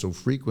happened so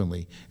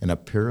frequently. In a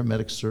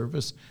paramedic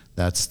service,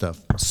 that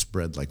stuff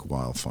spread like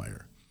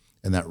wildfire.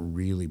 And that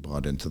really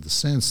bought into the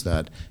sense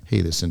that,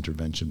 hey, this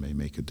intervention may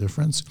make a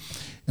difference.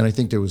 And I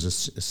think there was a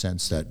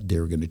sense that they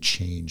were going to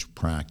change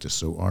practice.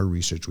 So our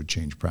research would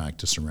change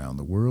practice around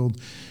the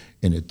world,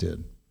 and it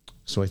did.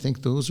 So I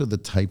think those are the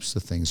types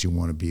of things you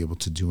want to be able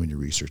to do in your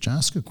research.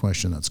 Ask a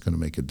question that's going to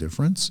make a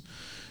difference,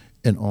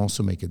 and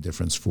also make a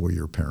difference for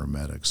your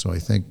paramedics. So I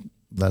think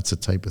that's the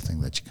type of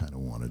thing that you kind of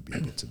want to be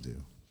able to do.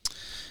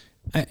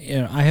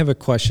 I have a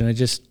question. I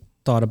just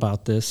thought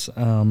about this.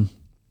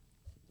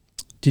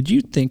 Did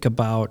you think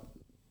about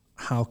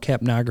how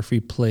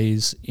capnography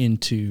plays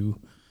into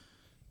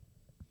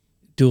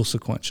dual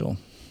sequential?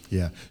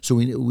 Yeah. So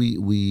we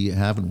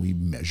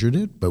measured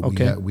it, but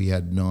we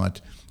had not.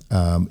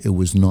 It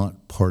was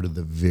not part of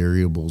the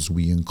variables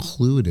we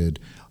included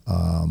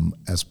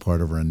as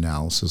part of our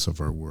analysis of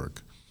our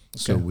work.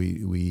 So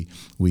we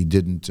actually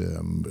did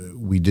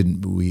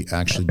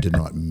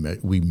not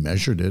we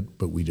measured it,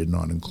 but we did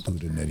not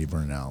include it in any of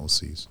our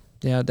analyses.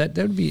 Yeah, that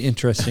would be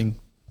interesting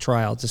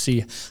trial to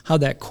see how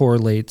that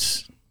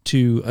correlates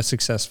to a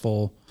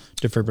successful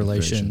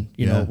defibrillation.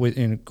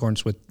 In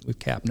accordance with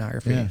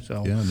capnography. Yeah.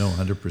 So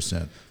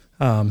 100%.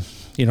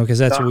 Because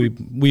that's what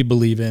we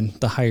believe in.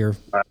 The higher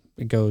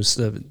it goes,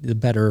 the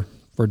better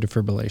for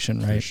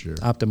defibrillation, right? For sure.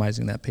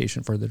 Optimizing that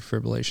patient for the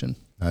defibrillation.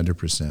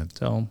 100%.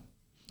 So.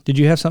 Did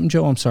you have something,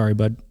 Joe? I'm sorry,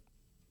 bud.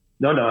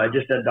 No, I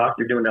just said, Doc,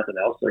 you're doing nothing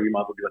else, so you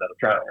might as well do another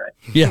trial, right?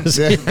 Yes,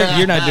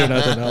 you're not doing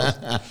nothing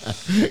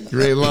else.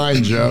 Great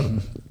line, Joe.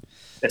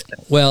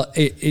 Well,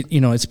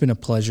 it's been a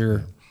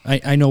pleasure.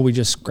 I know we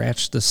just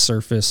scratched the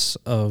surface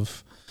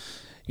of,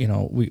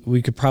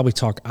 we could probably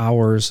talk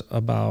hours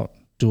about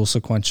dual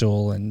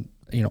sequential and,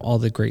 all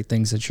the great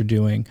things that you're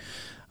doing.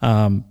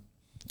 I'm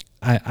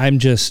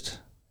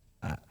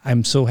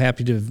so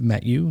happy to have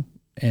met you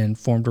and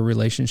formed a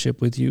relationship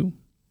with you.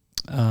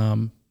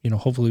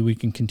 Hopefully we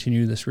can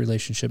continue this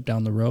relationship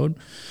down the road.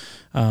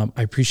 I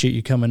appreciate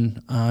you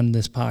coming on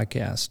this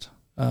podcast.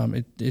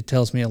 It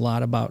tells me a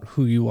lot about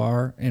who you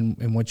are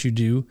and what you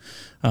do.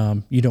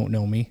 You don't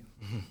know me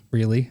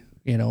really,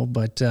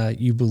 but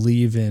you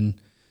believe in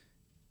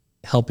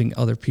helping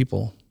other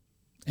people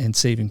and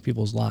saving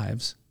people's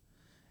lives.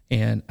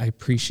 And I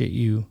appreciate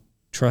you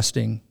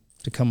trusting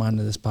to come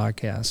onto this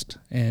podcast.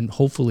 And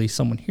hopefully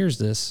someone hears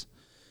this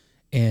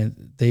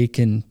and they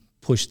can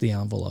push the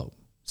envelope.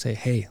 Say,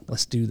 hey,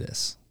 let's do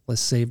this.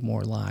 Let's save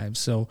more lives.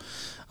 So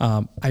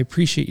I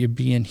appreciate you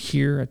being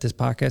here at this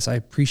podcast. I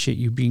appreciate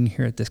you being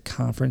here at this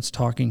conference,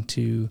 talking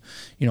to,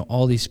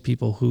 all these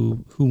people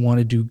who want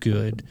to do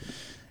good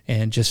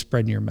and just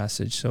spreading your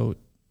message. So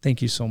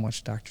thank you so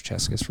much, Dr.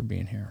 Cheskes, for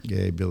being here.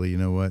 Yeah, Billy, you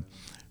know what?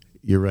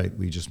 You're right.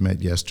 We just met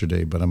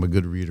yesterday, but I'm a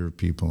good reader of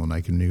people, and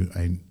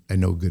I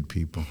know good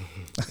people.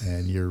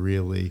 And you're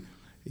really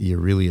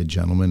a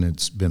gentleman.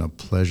 It's been a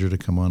pleasure to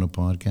come on a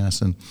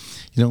podcast. And,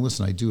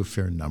 listen, I do a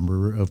fair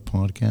number of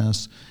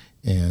podcasts.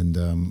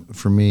 And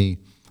for me,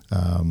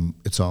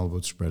 it's all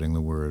about spreading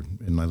the word.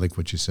 And I like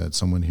what you said.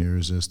 Someone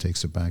hears this,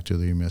 takes it back to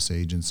the EMS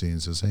agency and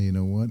says, hey, you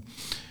know what?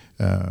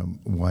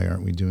 Why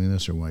aren't we doing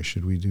this, or why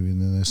should we be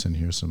doing this? And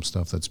here's some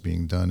stuff that's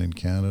being done in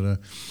Canada.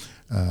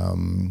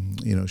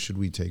 Should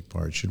we take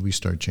part? Should we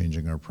start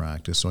changing our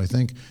practice? So I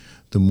think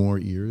the more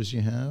ears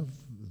you have,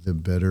 the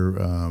better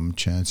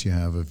chance you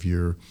have of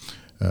your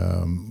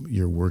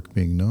work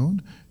being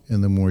known,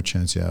 and the more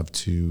chance you have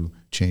to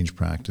change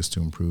practice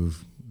to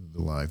improve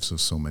the lives of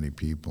so many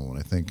people. And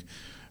I think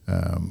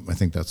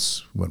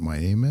that's what my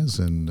aim is,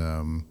 and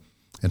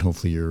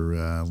hopefully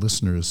your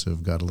listeners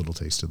have got a little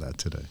taste of that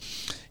today.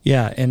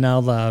 Yeah, and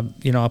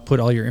I'll put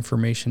all your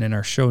information in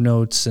our show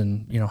notes,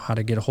 and how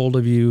to get a hold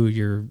of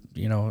you.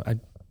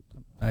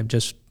 I've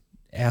just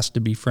asked to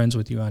be friends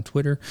with you on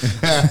Twitter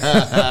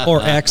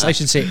or X. I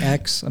should say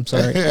X. I'm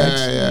sorry.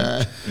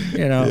 X,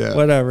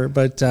 whatever.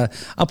 But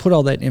I'll put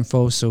all that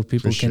info so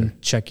people can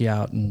check you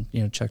out and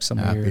check some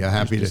of your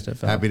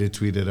stuff out. Happy to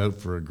tweet it out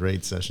for a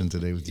great session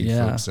today with you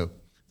folks. So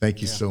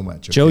thank you so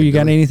much. Joe, you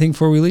got anything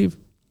before we leave?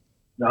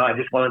 No, I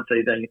just wanted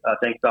to say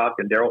thanks, Doc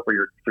and Daryl, for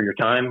your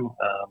time.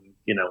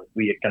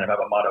 We kind of have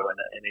a motto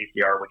in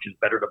ACR, which is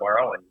better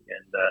tomorrow, and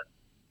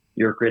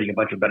you're creating a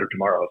bunch of better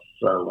tomorrows.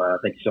 So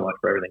thank you so much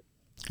for everything.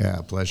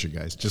 Yeah, pleasure,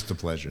 guys. Just a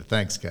pleasure.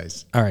 Thanks,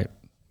 guys. All right.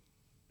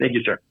 Thank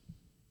you, sir.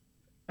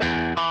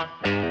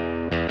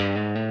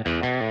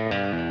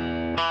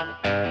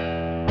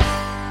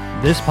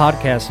 This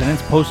podcast and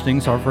its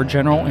postings are for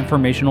general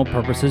informational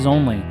purposes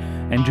only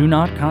and do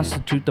not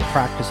constitute the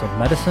practice of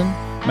medicine,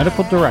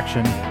 medical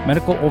direction,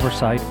 medical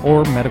oversight,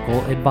 or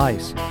medical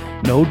advice.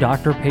 No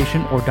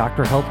doctor-patient or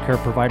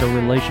doctor-healthcare provider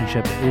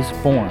relationship is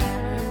formed.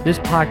 This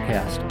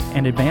podcast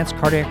and advanced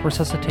cardiac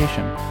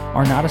resuscitation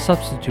are not a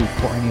substitute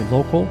for any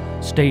local,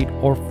 state,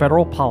 or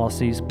federal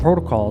policies,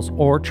 protocols,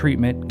 or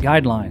treatment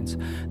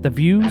guidelines. The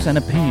views and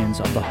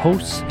opinions of the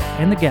hosts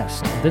and the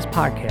guests of this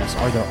podcast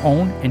are their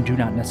own and do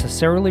not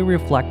necessarily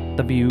reflect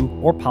the view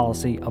or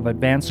policy of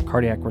advanced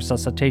cardiac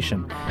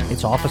resuscitation,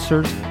 its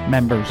officers,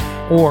 members,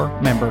 or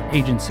member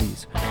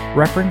agencies.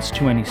 Reference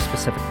to any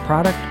specific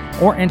product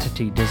or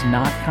entity does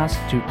not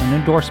constitute an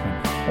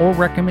endorsement or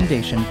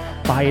recommendation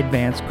by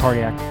Advanced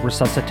Cardiac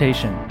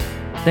Resuscitation.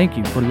 Thank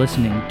you for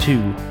listening to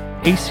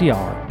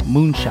ACR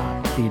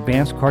Moonshot, the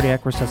Advanced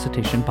Cardiac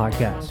Resuscitation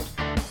Podcast.